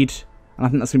speed. And I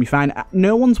think that's going to be fine.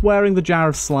 No one's wearing the Jar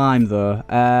of Slime, though.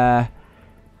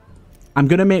 I'm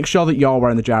going to make sure that you're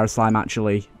wearing the Jar of Slime,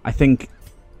 actually. I think...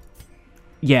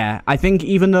 Yeah, I think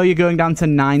even though you're going down to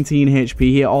 19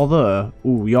 HP here, although...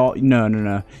 Ooh, you're...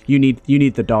 No. You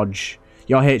need the dodge.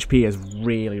 Your HP is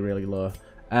really, really low.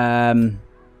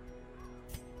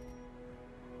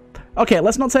 Okay,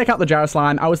 let's not take out the Jar of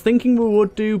Slime. I was thinking we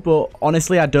would do, but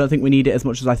honestly, I don't think we need it as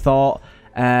much as I thought.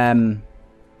 And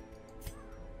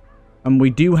we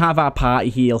do have our party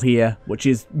heal here, which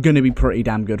is going to be pretty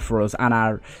damn good for us. And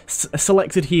our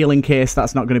selected heal in case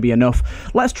that's not going to be enough.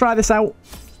 Let's try this out.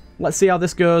 Let's see how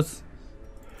this goes.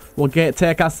 We'll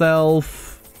take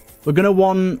ourselves... We're going to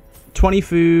want 20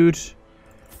 food,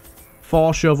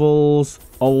 4 shovels,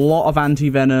 a lot of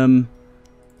anti-venom,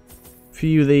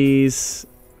 few of these...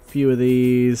 few of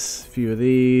these,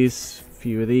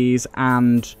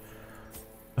 and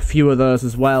a few of those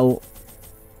as well.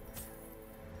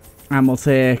 And we'll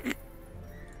take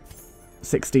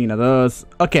 16 of those.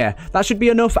 Okay, that should be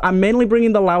enough. I'm mainly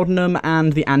bringing the laudanum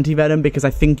and the anti-venom because I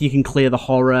think you can clear the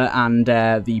horror and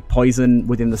the poison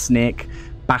within the snake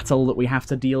battle that we have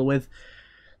to deal with.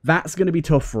 That's going to be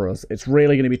tough for us. It's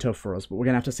really going to be tough for us, but we're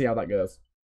going to have to see how that goes.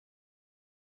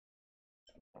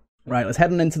 Right, let's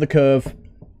head on into the curve.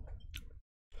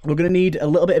 We're going to need a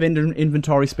little bit of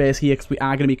inventory space here because we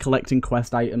are going to be collecting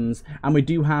quest items. And we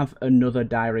do have another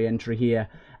diary entry here.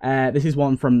 This is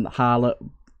one from Harlot,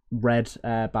 read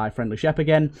by Friendly Shep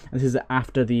again. And this is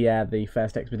after the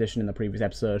first expedition in the previous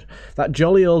episode. That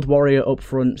jolly old warrior up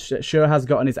front sure has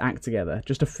gotten his act together.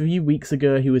 Just a few weeks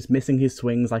ago, he was missing his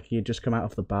swings like he had just come out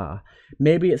of the bar.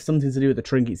 Maybe it's something to do with the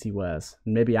trinkets he wears.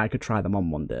 Maybe I could try them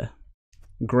on one day.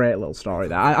 Great little story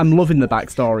there. I'm loving the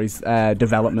backstories,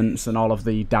 developments, and all of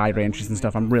the diary entries and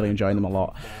stuff. I'm really enjoying them a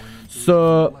lot.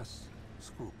 So,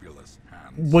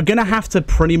 we're going to have to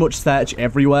pretty much search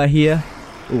everywhere here.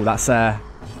 Ooh, that's a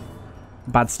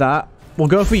bad start. We'll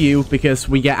go for you because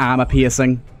we get armor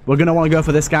piercing. We're going to want to go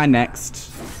for this guy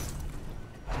next.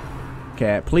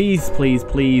 Okay, please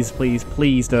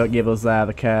don't give us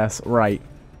the curse. Right.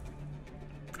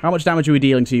 How much damage are we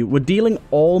dealing to you? We're dealing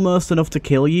almost enough to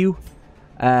kill you.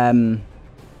 Go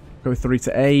 3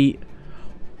 to 8.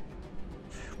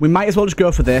 We might as well just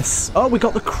go for this. Oh, we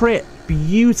got the crit.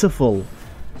 Beautiful.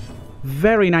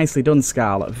 Very nicely done,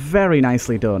 Scarlet. Very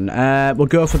nicely done. We'll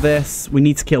go for this. We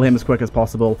need to kill him as quick as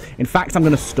possible. In fact, I'm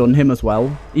going to stun him as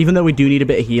well. Even though we do need a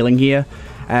bit of healing here,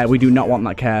 we do not want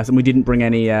that curse. And we didn't bring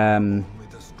any...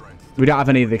 we don't have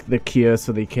any of the cures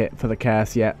for the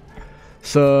curse yet.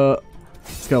 So,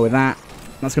 let's go with that.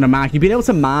 That's going to mark. You being able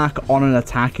to mark on an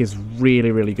attack is really,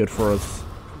 really good for us.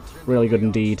 Really good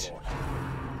indeed.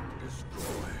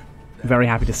 Very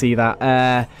happy to see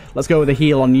that. Let's go with a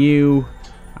heal on you.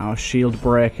 Our shield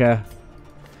breaker.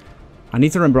 I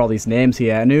need to remember all these names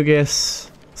here.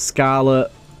 Anugas,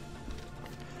 Scarlet.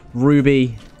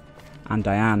 Ruby, and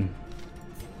Diane.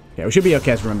 Okay, we should be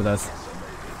okay to remember those.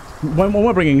 When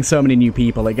we're bringing so many new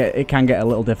people, it can get a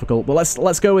little difficult. But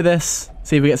let's go with this.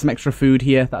 See if we get some extra food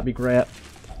here. That'd be great.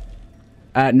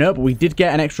 No, but we did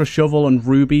get an extra shovel and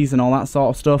rubies and all that sort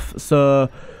of stuff. So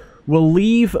we'll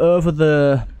leave over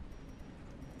the...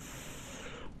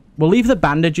 We'll leave the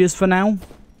bandages for now.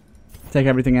 Take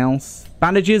everything else.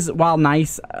 Bandages, while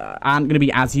nice, aren't going to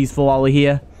be as useful while we're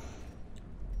here.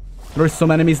 There are some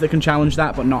enemies that can challenge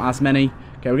that, but not as many.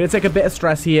 Okay, we're going to take a bit of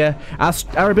stress here.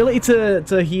 Our ability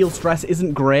to heal stress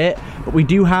isn't great, but we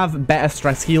do have better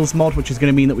stress heals mod, which is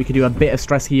going to mean that we can do a bit of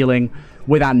stress healing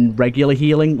with our regular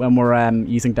healing when we're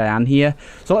using Diane here.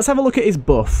 So let's have a look at his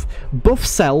buff. Buff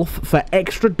self for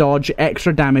extra dodge,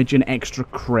 extra damage, and extra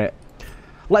crit.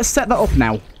 Let's set that up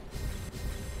now.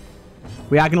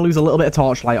 We are going to lose a little bit of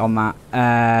torchlight on that.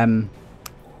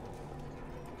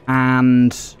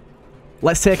 And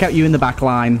let's take out you in the back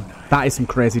line. That is some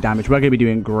crazy damage. We're going to be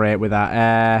doing great with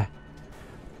that.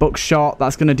 Buckshot,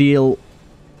 that's going to deal...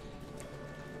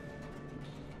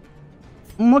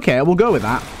 Okay, we'll go with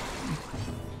that.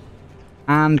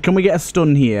 And can we get a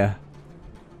stun here?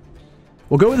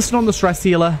 We'll go with the stun on the stress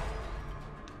healer.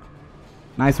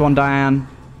 Nice one, Diane.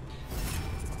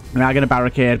 We are going to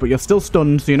barricade, but you're still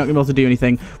stunned, so you're not going to be able to do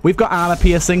anything. We've got armor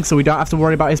piercing, so we don't have to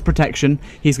worry about his protection.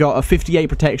 He's got a 58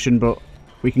 protection, but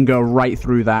we can go right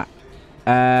through that.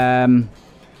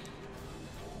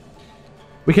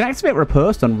 We can activate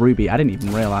Riposte on Ruby. I didn't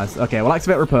even realize. Okay, we'll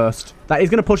activate Riposte. That is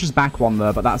going to push us back one,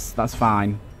 though, but that's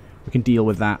fine. We can deal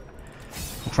with that.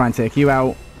 We'll try and take you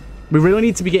out. We really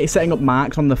need to be setting up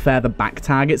marks on the further back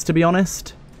targets, to be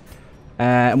honest.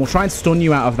 And we'll try and stun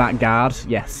you out of that guard.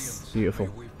 Yes, beautiful.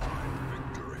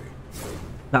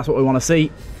 That's what we want to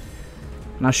see.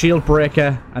 Now, Shield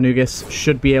Breaker, Anugus,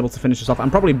 should be able to finish us off.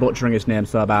 I'm probably butchering his name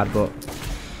so bad, but...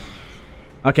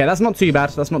 Okay, that's not too bad.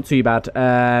 That's not too bad.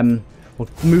 We'll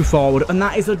move forward. And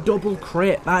that is a double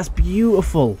crit. That's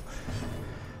beautiful.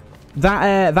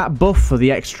 That buff for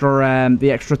the extra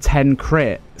 10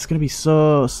 crit, it's going to be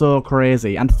so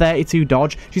crazy. And 32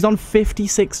 dodge. She's on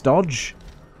 56 dodge.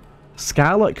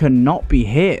 Scarlet cannot be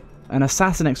hit. An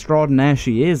assassin extraordinaire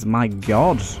she is. My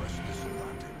god.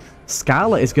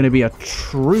 Scarlet is going to be a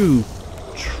true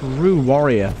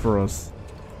warrior for us.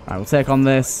 Alright, we'll take on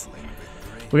this.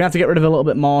 We're going to have to get rid of a little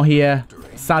bit more here.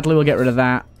 Sadly, we'll get rid of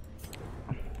that.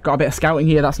 Got a bit of scouting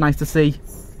here. That's nice to see.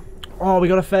 Oh, we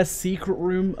got a first secret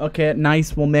room. Okay,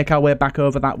 nice. We'll make our way back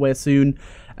over that way soon.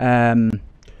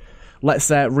 Let's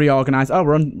reorganize. Oh,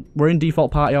 we're in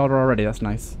default party order already. That's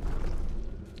nice.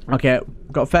 Okay,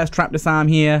 we've got first trap disarm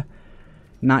here.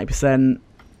 90%.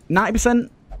 90%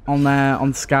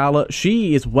 on Scarlet.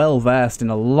 She is well versed in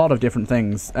a lot of different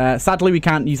things. Sadly, we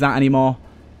can't use that anymore.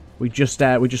 We just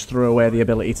threw away the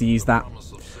ability to use that.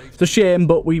 It's a shame,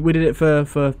 but we did it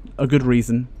for a good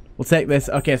reason. We'll take this.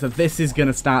 Okay, so this is going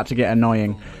to start to get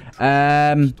annoying.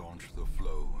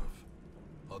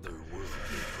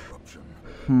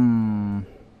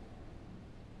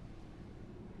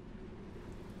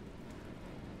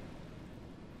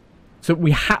 So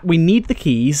we need the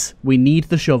keys, we need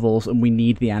the shovels, and we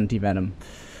need the anti-venom.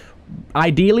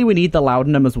 Ideally, we need the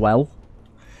laudanum as well.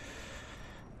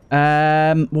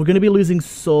 We're going to be losing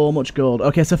so much gold.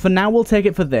 Okay, so for now, we'll take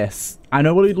it for this. I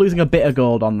know we're losing a bit of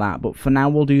gold on that, but for now,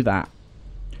 we'll do that.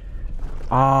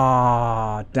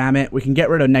 Ah, damn it. We can get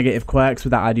rid of negative quirks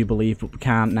with that, I do believe, but we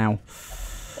can't now.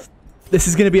 This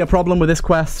is going to be a problem with this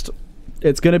quest.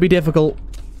 It's going to be difficult.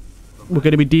 We're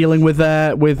going to be dealing with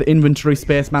inventory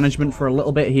space management for a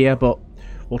little bit here, but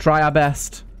we'll try our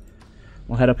best.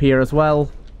 We'll head up here as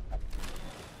well.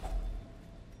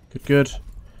 Good.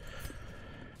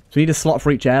 So we need a slot for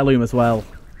each heirloom as well.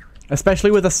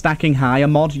 Especially with a stacking higher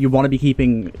mod, you want to be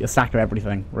keeping a stack of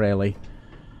everything, really.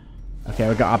 Okay,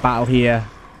 we've got our battle here.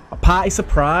 A party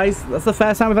surprise. That's the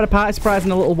first time we've had a party surprise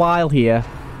in a little while here.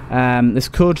 This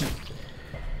could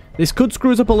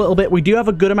screw us up a little bit. We do have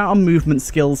a good amount of movement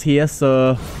skills here,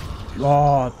 so...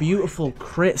 Oh, beautiful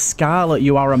crit. Scarlet,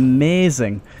 you are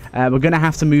amazing. We're going to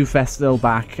have to move Vestil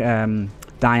back.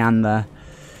 Diane there.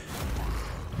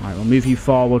 Alright, we'll move you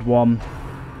forward one.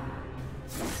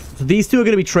 So these two are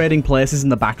going to be trading places in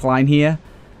the back line here.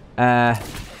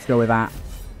 Let's go with that.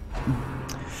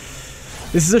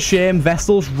 This is a shame.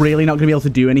 Vestil's really not going to be able to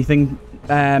do anything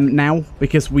now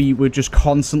because we were just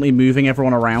constantly moving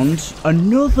everyone around.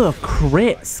 Another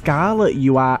crit. Scarlet,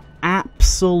 you are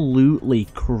absolutely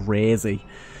crazy.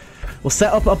 We'll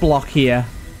set up a block here.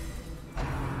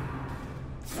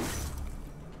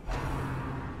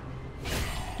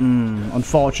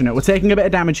 Unfortunate. We're taking a bit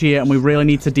of damage here, and we really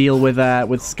need to deal with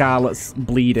Scarlet's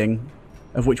bleeding.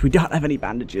 of which we don't have any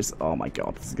bandages. Oh my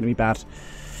god, this is going to be bad.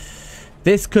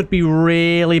 This could be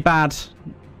really bad.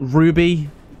 Ruby.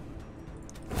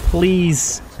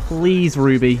 Please. Please,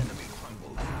 Ruby.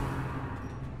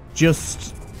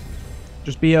 Just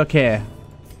be okay.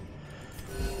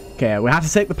 Okay, we have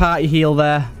to take the party heal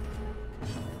there.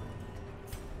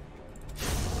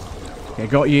 Okay,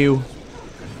 got you.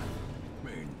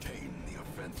 Maintain the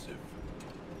offensive.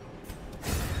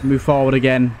 Move forward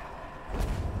again.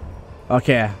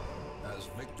 Okay. As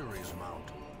victories mount,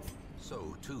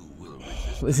 so too will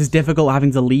resistance. This is difficult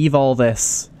having to leave all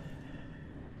this.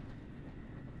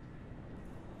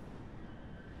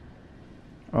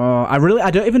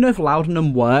 I don't even know if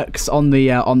laudanum works on the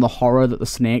horror that the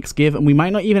snakes give, and we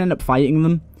might not even end up fighting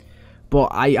them. But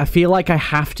I feel like I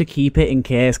have to keep it in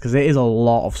case, because it is a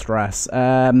lot of stress.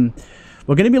 We're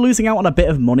going to be losing out on a bit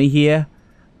of money here,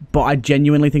 but I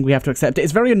genuinely think we have to accept it.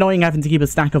 It's very annoying having to keep a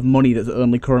stack of money that's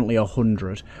only currently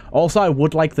 100. Also, I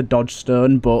would like the dodge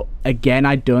stone, but again,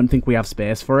 I don't think we have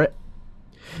space for it.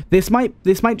 This might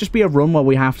just be a run where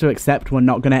we have to accept we're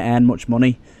not going to earn much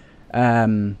money.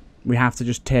 We have to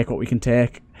just take what we can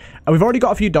take. And we've already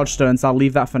got a few dodge stones, so I'll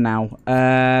leave that for now.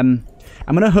 I'm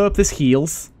going to hope this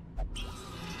heals.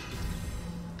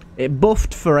 It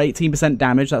buffed for 18%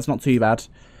 damage. That's not too bad.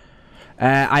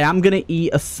 I am going to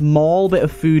eat a small bit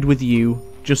of food with you,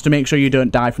 just to make sure you don't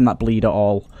die from that bleed at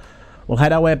all. We'll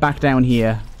head our way back down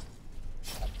here.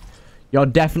 You're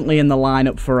definitely in the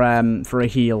lineup for a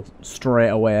heal straight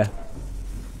away.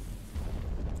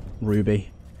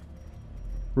 Ruby.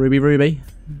 Ruby.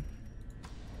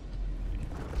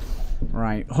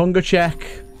 Right, hunger check.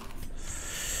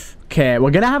 Okay, we're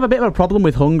going to have a bit of a problem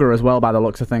with hunger as well by the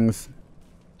looks of things.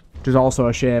 Which is also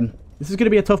a shame. This is going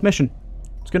to be a tough mission.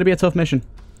 It's going to be a tough mission.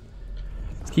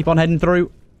 Let's keep on heading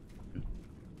through.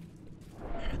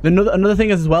 Another thing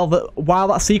is as well, that while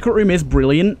that secret room is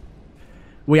brilliant,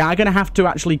 we are going to have to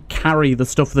actually carry the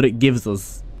stuff that it gives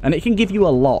us. And it can give you a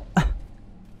lot.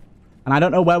 And I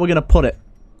don't know where we're going to put it.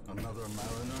 Another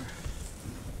mariner.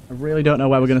 I really don't know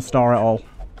where we're going to store it all.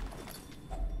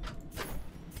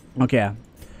 Okay.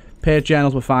 Page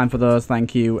journals were fine for those,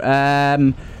 thank you.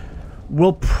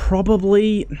 We'll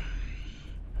probably...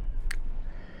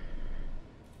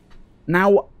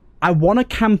 Now, I want to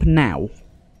camp now.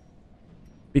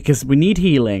 Because we need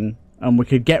healing. And we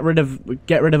could get rid of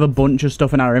a bunch of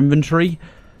stuff in our inventory.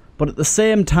 But at the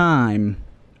same time...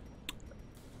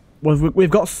 We've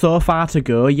got so far to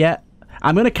go yet.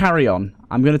 I'm going to carry on.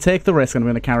 I'm going to take the risk and I'm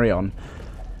going to carry on.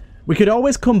 We could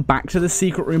always come back to the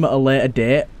secret room at a later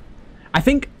date. I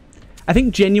think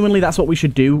genuinely that's what we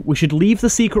should do. We should leave the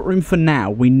secret room for now.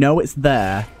 We know it's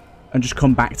there. And just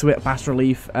come back to it. Fast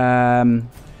relief.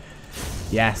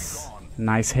 Yes.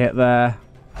 Nice hit there.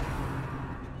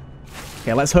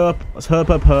 Okay, let's hope. Let's hope.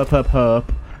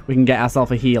 We can get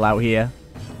ourselves a heal out here.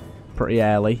 Pretty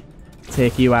early.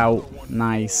 Take you out.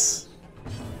 Nice.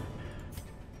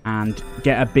 And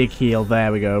get a big heal.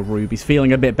 There we go. Ruby's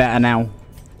feeling a bit better now.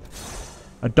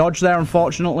 A dodge there,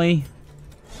 unfortunately.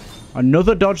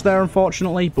 Another dodge there,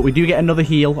 unfortunately. But we do get another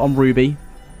heal on Ruby.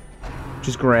 Which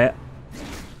is great.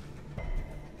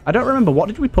 I don't remember. What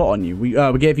did we put on you? We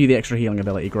gave you the extra healing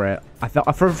ability. Great. I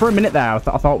thought for a minute there, I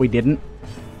thought we didn't.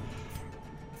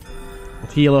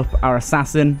 We'll heal up our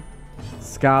assassin.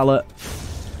 Scarlet.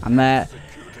 And there.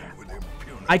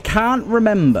 I can't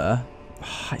remember.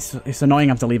 It's annoying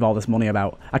I have to leave all this money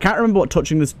about. I can't remember what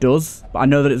touching this does. But I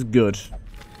know that it's good.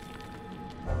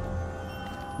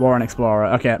 War and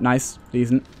Explorer. Okay, nice.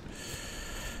 Decent.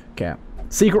 Okay.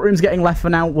 Secret room's getting left for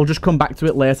now. We'll just come back to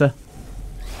it later.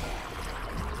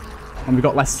 And we've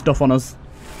got less stuff on us.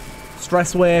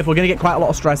 Stress wave. We're going to get quite a lot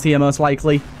of stress here, most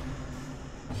likely.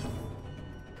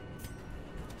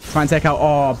 Try and take out...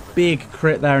 Oh, big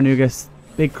crit there, Anugus.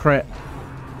 Big crit.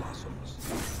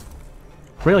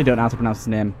 Really don't know how to pronounce his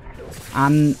name.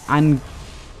 Anguis.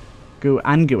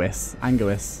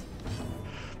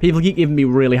 People keep giving me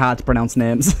really hard to pronounce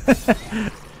names.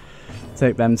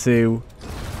 Take them to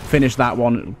finish that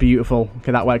one. Beautiful.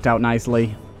 Okay, that worked out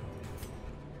nicely.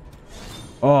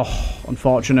 Oh,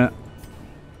 unfortunate.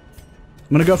 I'm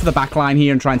going to go for the back line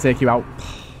here and try and take you out.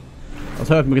 I was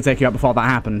hoping we could take you out before that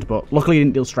happened, but luckily you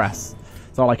didn't deal stress.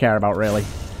 That's all I care about, really.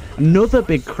 Another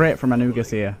big crit from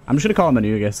Anugus here. I'm just going to call him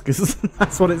Anugus, because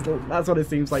that's what it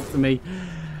seems like to me.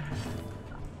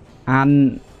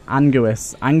 Anguis.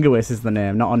 Anguis is the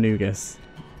name, not Anugus.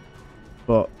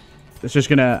 But it's just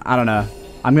going to... I don't know.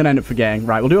 I'm going to end up forgetting.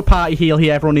 Right, we'll do a party heal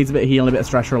here. Everyone needs a bit of healing, a bit of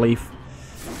stress relief.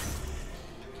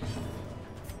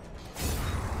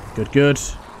 Good, good.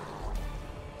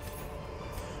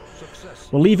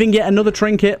 We're leaving yet another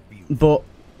trinket, but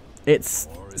it's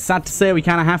Sad to say, we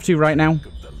kind of have to right now.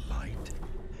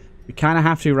 We kind of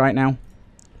have to right now.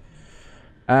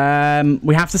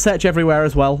 We have to search everywhere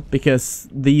as well, because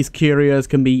these curios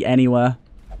can be anywhere.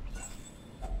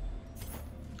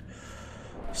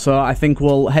 So I think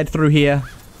we'll head through here.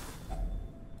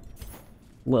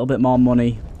 A little bit more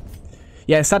money.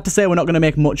 Yeah, sad to say we're not going to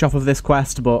make much off of this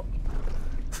quest, but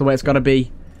it's the way it's got to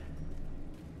be.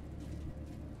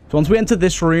 So once we enter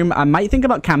this room, I might think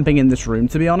about camping in this room,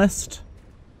 to be honest.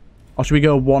 Or should we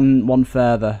go one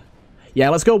further? Yeah,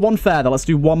 let's go one further. Let's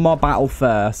do one more battle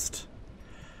first.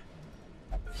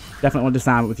 Definitely want to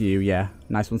disarm it with you, yeah.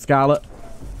 Nice one, Scarlet.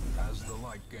 As the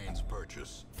light gains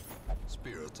purchase,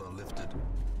 spirits are lifted,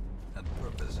 and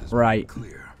purpose is right.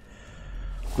 Clear.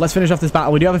 Let's finish off this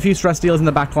battle. We do have a few stress deals in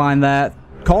the back line there.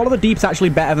 Call of the Deep's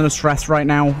actually better than a stress right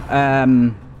now.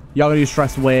 You're going to do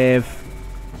stress wave.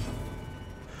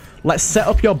 Let's set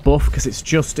up your buff because it's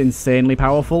just insanely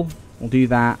powerful. We'll do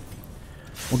that.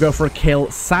 We'll go for a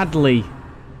kill. Sadly,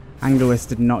 Anguis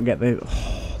did not get the...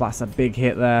 Oh, that's a big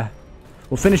hit there.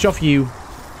 We'll finish off you.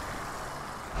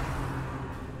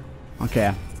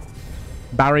 Okay.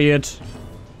 Barriered.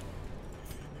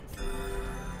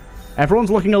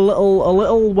 Everyone's looking a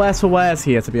little worse for wears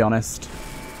here, to be honest.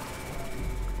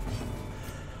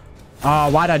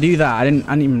 Oh, why'd I do that? I didn't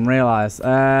even realise.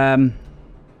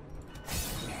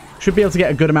 Should be able to get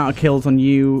a good amount of kills on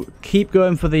you. Keep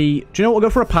going for the... Do you know what? We'll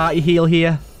go for a party heal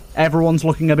here. Everyone's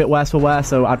looking a bit worse for wear,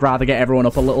 so I'd rather get everyone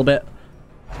up a little bit.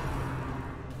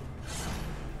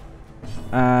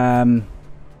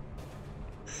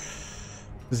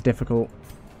 This is difficult.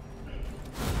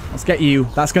 Let's get you.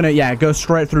 That's gonna, yeah, go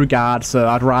straight through guard, so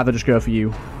I'd rather just go for you.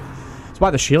 That's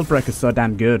why the shield breaker's so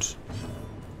damn good.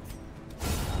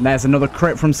 And there's another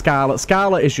crit from Scarlet.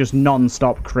 Scarlet is just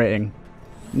non-stop critting.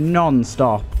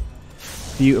 Non-stop.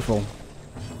 Beautiful.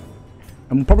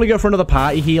 And we'll probably go for another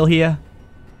party heal here.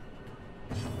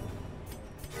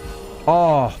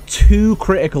 Oh, 2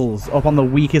 criticals up on the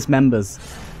weakest members.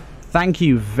 Thank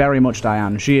you very much,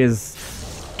 Diane. She is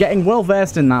getting well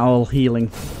versed in that whole healing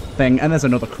thing. And there's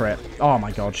another crit. Oh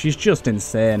my god, she's just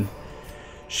insane.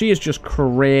 She is just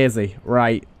crazy.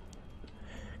 Right.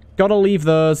 Gotta leave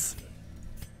those.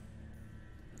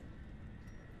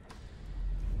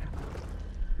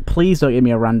 Please don't give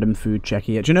me a random food check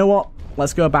here. Do you know what?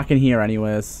 Let's go back in here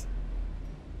anyways.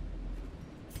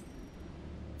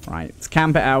 Right, let's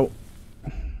camp it out.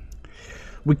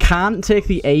 We can't take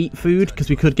the 8 food because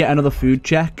we could get another food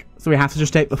check. So we have to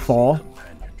just take the 4.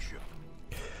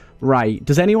 Right.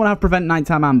 Does anyone have prevent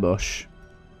nighttime ambush?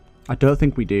 I don't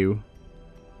think we do.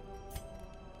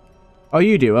 Oh,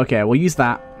 you do? Okay, we'll use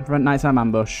that. Prevent nighttime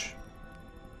ambush.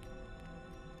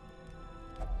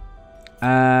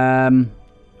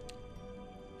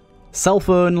 Self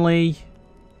only.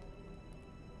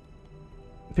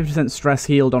 50% stress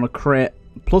healed on a crit.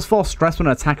 Plus 4 stress when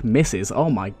an attack misses. Oh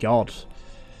my god.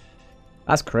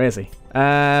 That's crazy.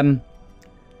 30%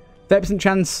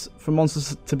 chance for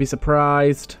monsters to be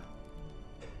surprised.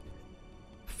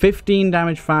 15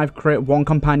 damage, 5 crit. 1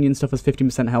 companion suffers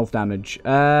 15% health damage.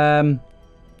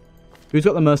 Who's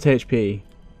got the most HP?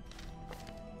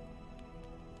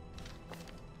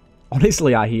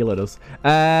 Honestly, our healer does.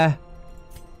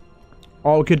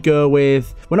 Or we could go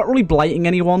with... We're not really blighting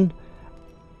anyone.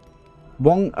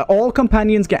 All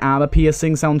companions get armor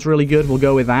piercing. Sounds really good. We'll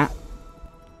go with that.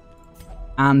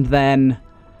 And then...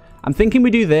 I'm thinking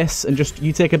we do this and just...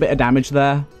 You take a bit of damage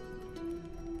there.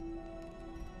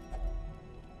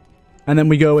 And then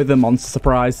we go with the monster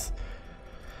surprise.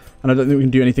 And I don't think we can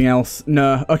do anything else.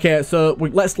 No. Okay, so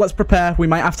let's prepare. We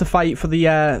might have to fight for the...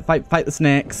 Fight the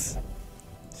snakes.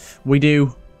 We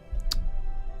do.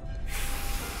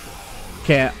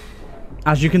 Okay.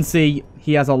 As you can see,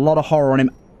 he has a lot of horror on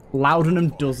him. Laudanum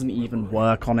doesn't even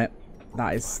work on it.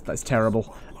 That's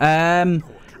terrible.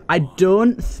 I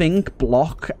don't think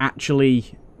block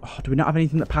actually... Oh, do we not have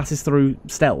anything that passes through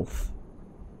stealth?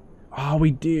 Oh,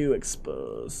 we do.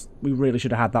 Expose. We really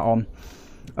should have had that on.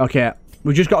 Okay.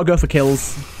 We've just got to go for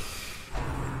kills.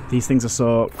 These things are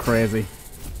so crazy.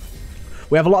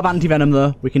 We have a lot of anti-venom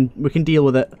though. We can deal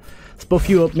with it. Let's buff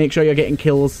you up. Make sure you're getting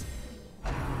kills.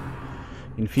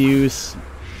 Infuse.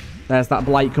 There's that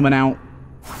blight coming out.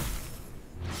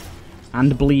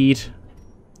 And bleed.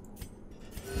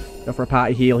 Go for a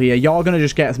party heal here. You're going to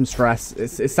just get some stress.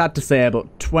 It's sad to say,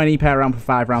 but 20 per round for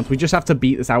 5 rounds. We just have to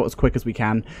beat this out as quick as we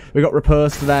can. We got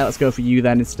riposte there. Let's go for you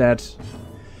then instead.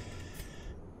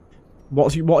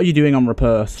 What are you doing on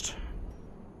riposte?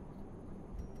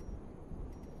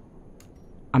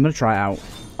 I'm going to try it out.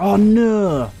 Oh,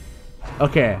 no.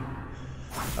 Okay.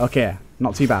 Okay.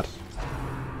 Not too bad.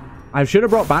 I should have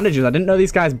brought bandages. I didn't know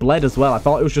these guys bled as well. I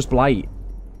thought it was just blight.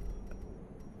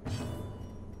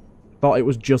 Thought it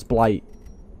was just blight.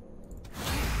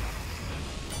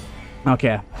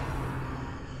 Okay.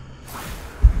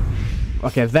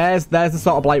 Okay, there's the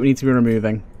sort of blight we need to be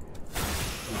removing.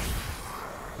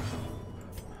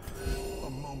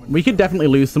 We could definitely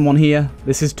lose someone here.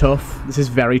 This is tough. This is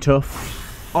very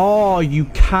tough. Oh, you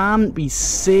can't be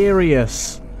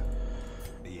serious.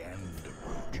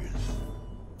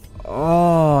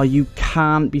 Oh, you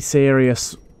can't be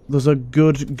serious. There's a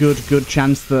good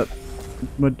chance that...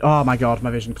 Oh my god,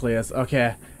 my vision clears.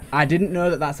 Okay. I didn't know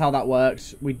that that's how that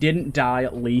worked. We didn't die,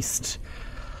 at least.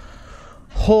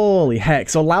 Holy heck.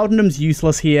 So Laudanum's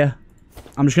useless here.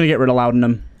 I'm just going to get rid of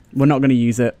Laudanum. We're not going to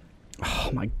use it.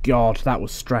 Oh my god, that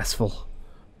was stressful.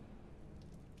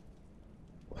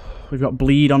 We've got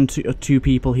bleed on two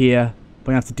people here.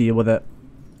 We're going to have to deal with it.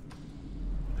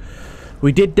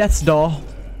 We did Death's Door.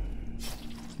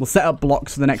 We'll set up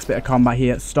blocks for the next bit of combat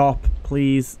here. Stop,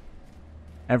 please.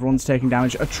 Everyone's taking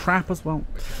damage. A trap as well.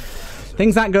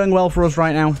 Things aren't going well for us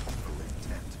right now.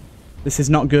 This is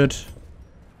not good.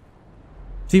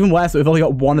 It's even worse that we've only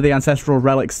got one of the ancestral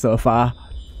relics so far.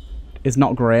 It's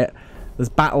not great. There's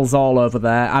battles all over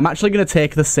there. I'm actually going to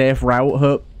take the safe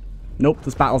route. Nope,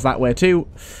 there's battles that way too.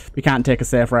 We can't take a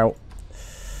safe route.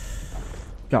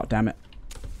 God damn it.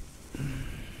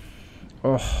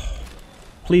 Oh.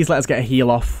 Please let us get a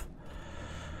heal off.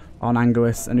 On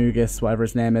Anugis, whatever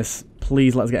his name is.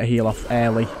 Please let us get a heal off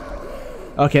early.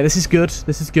 Okay, this is good.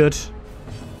 This is good.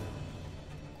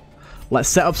 Let's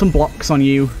set up some blocks on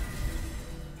you.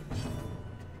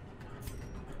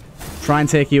 Try and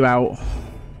take you out.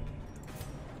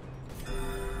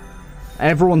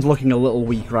 Everyone's looking a little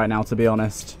weak right now, to be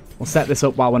honest. We'll set this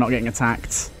up while we're not getting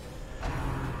attacked.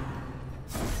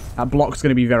 That block's going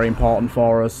to be very important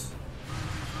for us.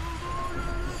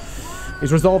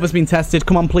 His resolve has been tested.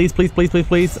 Come on, please, please, please, please,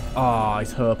 please. Oh,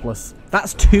 he's hopeless.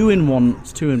 That's 2 in 1.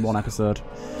 It's 2 in 1 episode.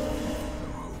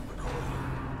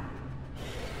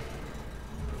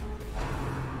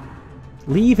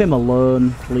 Leave him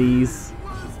alone, please.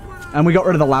 And we got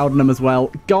rid of the Laudanum as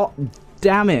well. God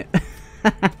damn it.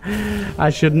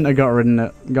 I shouldn't have got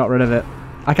rid of it.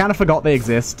 I kind of forgot they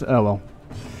exist. Oh, well.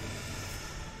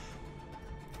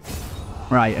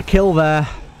 Right, a kill there.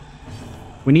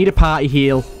 We need a party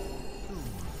heal.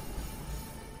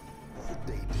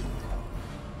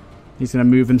 He's going to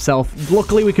move himself.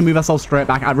 Luckily, we can move ourselves straight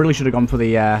back. I really should have gone for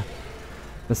the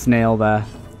snail there.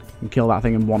 And kill that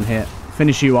thing in one hit.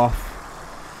 Finish you off.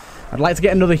 I'd like to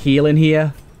get another heal in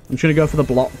here. I'm just going to go for the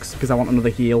blocks because I want another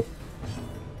heal.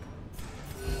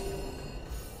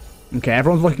 Okay,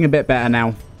 everyone's looking a bit better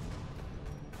now.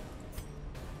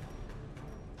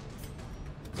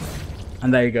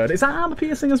 And there you go. Is that armor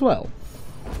piercing as well?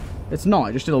 It's not.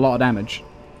 It just did a lot of damage.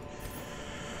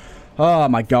 Oh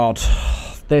my god.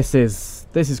 This is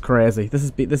crazy. This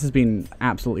has been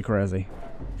absolutely crazy.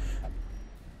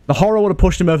 The horror would have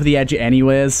pushed him over the edge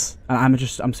anyways. And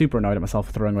I'm super annoyed at myself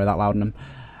for throwing away that Laudanum.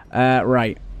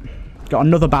 Right. Got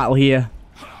another battle here.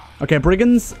 Okay,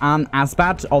 Brigands aren't as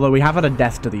bad, although we have had a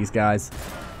death to these guys.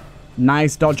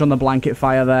 Nice dodge on the blanket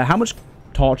fire there. How much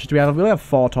torches do we have? We only have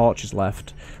 4 torches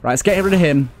left. Right, let's get rid of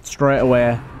him straight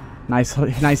away. Nice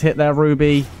hit there,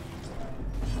 Ruby.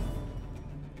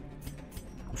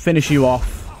 Finish you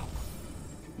off.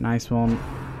 Nice one.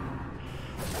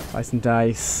 Slice and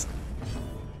dice.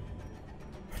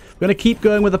 We're going to keep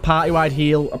going with the party-wide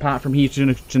heal, apart from he's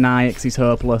going to deny it because he's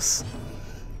hopeless.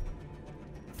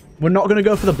 We're not going to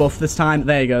go for the buff this time.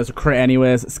 There you go. It's a crit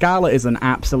anyways. Scarlet is an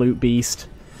absolute beast.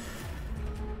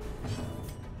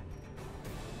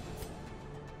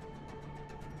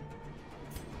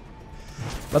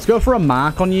 Let's go for a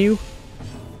mark on you.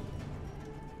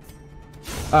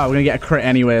 Oh, we're going to get a crit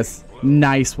anyways.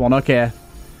 Nice one. Okay.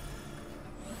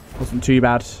 Wasn't too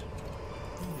bad.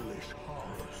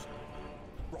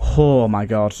 Oh my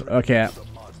god. Okay.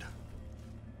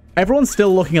 Everyone's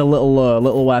still looking a little low, a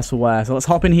little worse for wear. So let's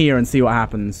hop in here and see what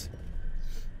happens.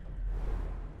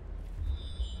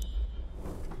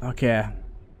 Okay.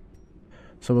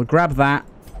 So we'll grab that.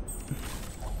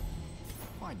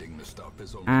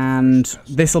 And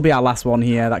this will be our last one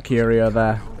here, that curio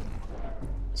there.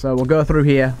 So we'll go through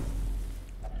here.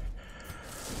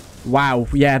 Wow.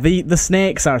 Yeah, the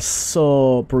snakes are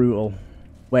so brutal.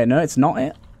 Wait, no, it's not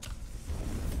it.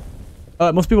 Oh,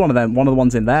 it must be one of them. One of the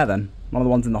ones in there then. One of the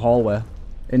ones in the hallway.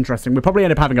 Interesting. We probably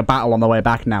end up having a battle on the way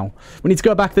back now. We need to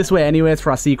go back this way anyways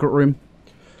for our secret room.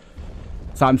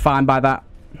 So I'm fine by that.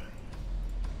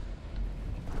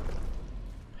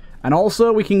 And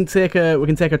also, we can take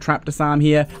a trap disarm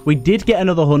here. We did get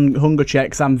another hunger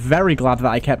check, so I'm very glad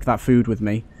that I kept that food with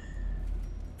me.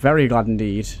 Very glad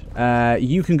indeed.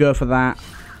 You can go for that.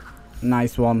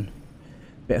 Nice one.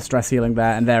 Bit of stress healing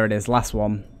there, and there it is, last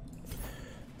one.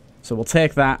 So we'll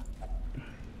take that.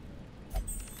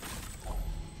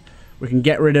 We can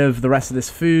get rid of the rest of this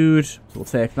food, so we'll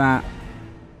take that.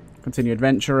 Continue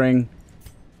adventuring.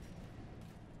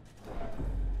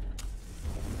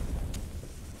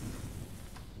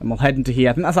 And we'll head into here.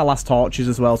 I think that's our last torches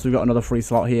as well, so we've got another free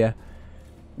slot here.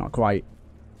 Not quite.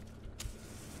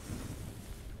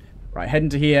 Right, head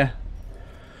into here.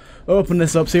 Open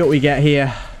this up, see what we get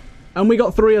here. And we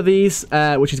got 3 of these,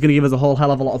 which is going to give us a whole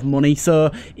hell of a lot of money. So,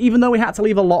 even though we had to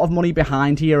leave a lot of money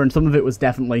behind here, and some of it was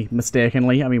definitely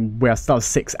mistakenly. I mean, we still have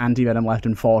 6 anti-venom left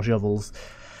and 4 shovels.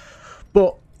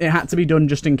 But it had to be done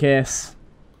just in case.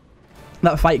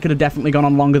 That fight could have definitely gone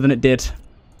on longer than it did.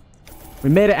 We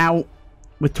made it out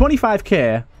with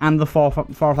 25k and the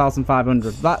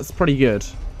 4,500. That's pretty good.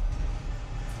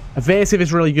 Evasive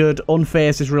is really good.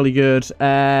 Unfaced is really good.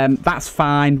 That's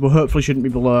fine. We hopefully shouldn't be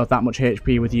below that much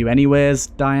HP with you anyways,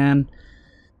 Diane.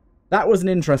 That was an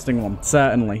interesting one,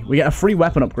 certainly. We get a free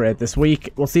weapon upgrade this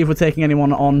week. We'll see if we're taking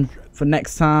anyone on for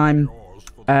next time.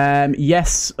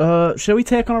 Yes. Shall we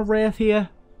take on a Wraith here?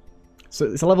 So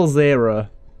it's a level 0.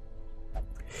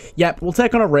 Yep, we'll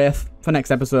take on a Wraith for next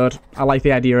episode. I like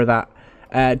the idea of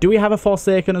that. Do we have a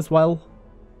Forsaken as well?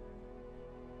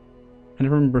 I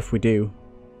don't remember if we do.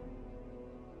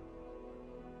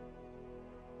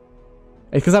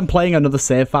 It's because I'm playing another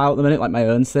save file at the minute, like my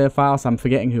own save file, so I'm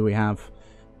forgetting who we have.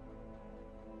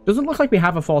 Doesn't look like we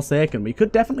have a Forsaken. We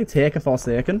could definitely take a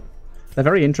Forsaken. They're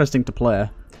very interesting to play.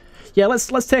 Yeah, let's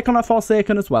take on a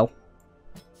Forsaken as well.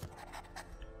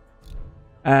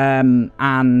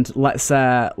 And let's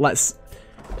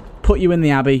put you in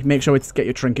the Abbey. Make sure we get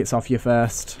your trinkets off you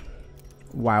first.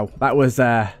 Wow, that was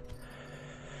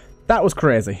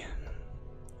crazy.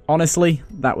 Honestly,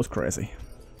 that was crazy.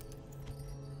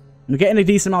 We're getting a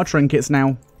decent amount of trinkets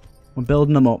now. We're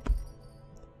building them up.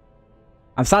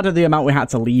 I'm sad at the amount we had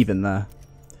to leave in there.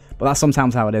 But that's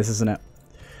sometimes how it is, isn't it?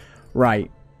 Right.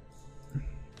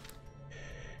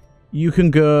 You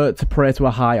can go to pray to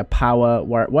a higher power.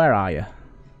 Where are you?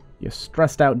 You're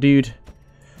stressed out, dude.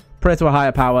 Pray to a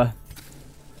higher power.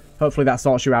 Hopefully that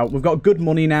sorts you out. We've got good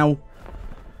money now.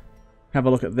 Have a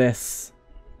look at this.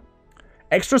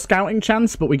 Extra scouting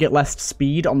chance, but we get less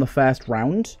speed on the first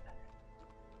round.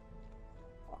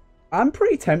 I'm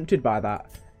pretty tempted by that.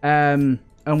 And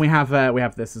we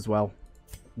have this as well.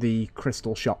 The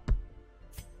crystal shop.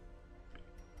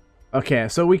 Okay,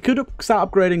 so we could start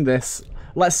upgrading this.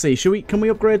 Let's see. Can we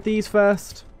upgrade these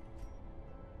first?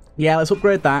 Yeah, let's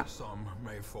upgrade that. Some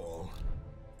may fall,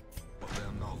 but their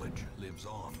knowledge lives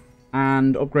on.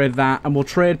 And upgrade that. And we'll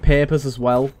trade papers as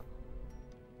well.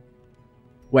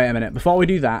 Wait a minute. Before we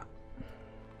do that,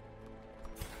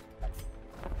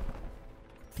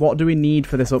 what do we need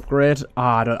for this upgrade?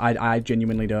 I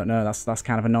genuinely don't know. That's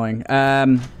kind of annoying. I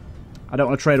don't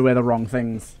want to trade away the wrong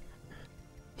things.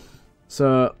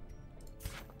 So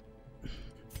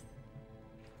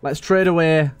let's trade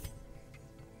away.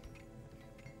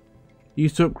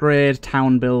 Used to upgrade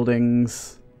town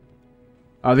buildings.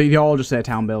 Oh, they all just say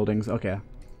town buildings. Okay.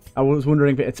 I was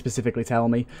wondering if it'd specifically tell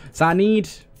me. So I need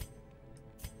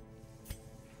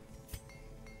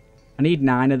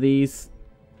 9 of these.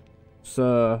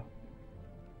 So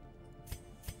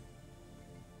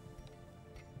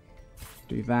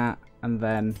do that, and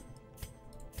then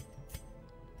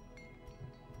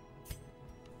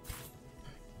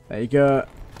there you go.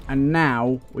 And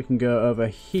now we can go over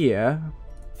here.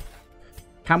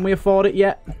 Can we afford it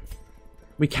yet?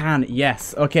 We can,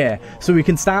 yes. Okay, so we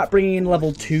can start bringing in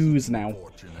level 2s now,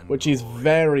 which is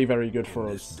very, very good for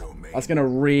us. That's going to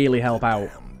really help out.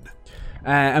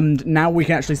 And now we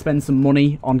can actually spend some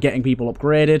money on getting people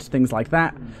upgraded, things like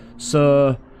that.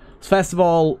 So, first of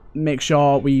all, make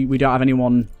sure we don't have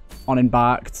anyone on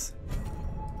embarked.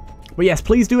 But yes,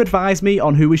 please do advise me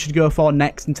on who we should go for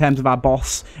next in terms of our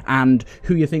boss, and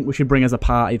who you think we should bring as a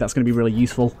party. That's going to be really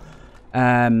useful.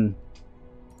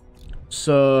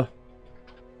 So,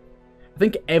 I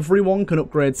think everyone can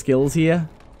upgrade skills here.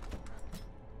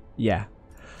 Yeah.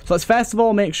 So let's first of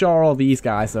all make sure all these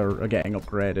guys are getting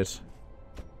upgraded.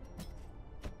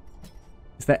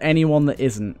 Is there anyone that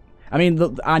isn't? I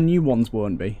mean, our new ones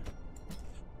won't be.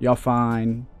 You're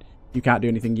fine. You can't do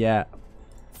anything yet.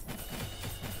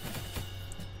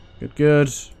 Good,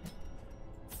 good.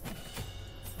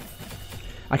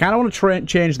 I kind of want to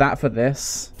change that for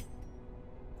this.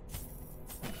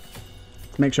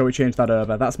 Let's make sure we change that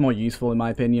over. That's more useful in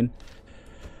my opinion.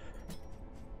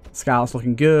 Scout's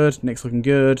looking good. Nick's looking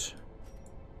good.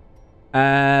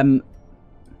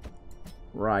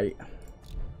 Right.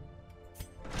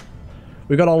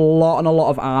 We've got a lot and a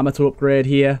lot of armor to upgrade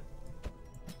here.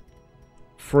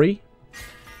 Free.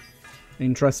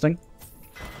 Interesting.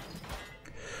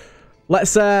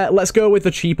 Let's go with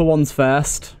the cheaper ones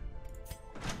first.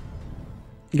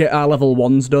 Get our level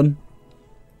 1s done.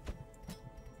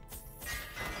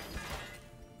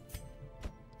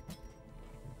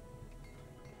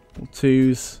 Level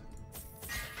 2s.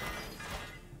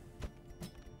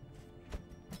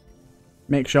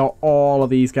 Make sure all of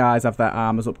these guys have their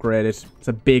armors upgraded. It's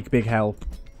a big, big help.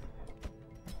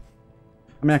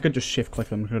 I mean, I could just shift click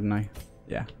them, couldn't I?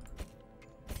 Yeah.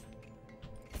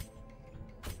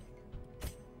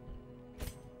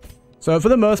 So for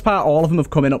the most part, all of them have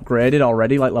come in upgraded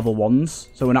already, like level 1s.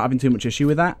 So we're not having too much issue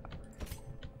with that.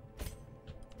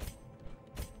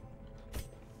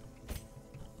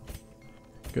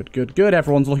 Good, good, good.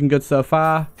 Everyone's looking good so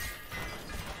far.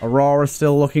 Aurora's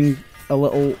still looking a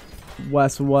little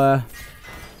worse for wear.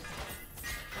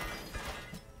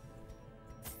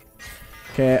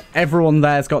 Okay, everyone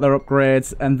there's got their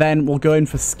upgrades, and then we'll go in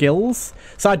for skills.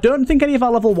 So I don't think any of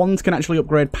our level 1s can actually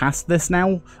upgrade past this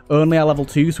now. Only our level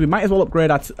 2s, so we might as well upgrade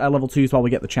our level 2s while we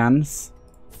get the chance.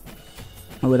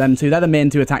 With them two, they're the main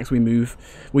 2 attacks we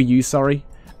use, sorry.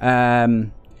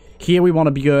 Here we want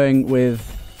to be going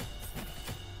with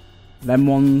them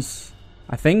ones,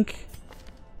 I think.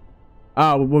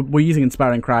 Oh, we're using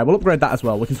Inspiring Cry. We'll upgrade that as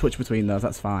well. We can switch between those.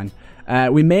 That's fine.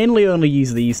 We mainly only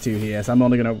use these 2 here, so I'm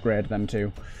only going to upgrade them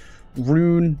 2.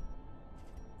 Rune.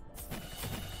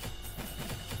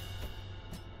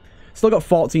 Still got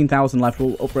 14,000 left.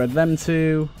 We'll upgrade them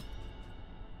 2.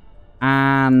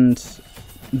 And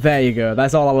there you go.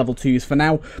 That's all our level 2s for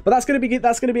now. But that's gonna be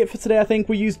it for today. I think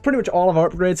we used pretty much all of our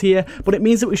upgrades here, but it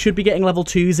means that we should be getting level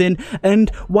 2s in. And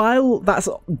while that's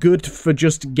good for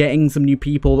just getting some new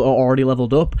people that are already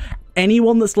leveled up,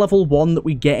 anyone that's level 1 that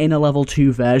we get in a level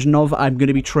 2 version of, I'm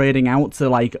gonna be trading out to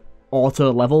like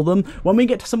auto level them. When we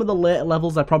get to some of the later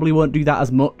levels, I probably won't do that as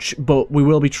much, but we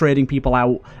will be trading people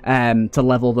out to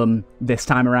level them this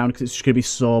time around, because it's just going to be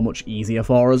so much easier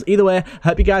for us. Either way, I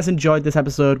hope you guys enjoyed this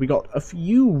episode. We got a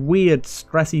few weird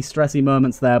stressy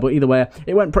moments there, but either way,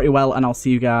 it went pretty well, and I'll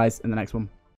see you guys in the next one.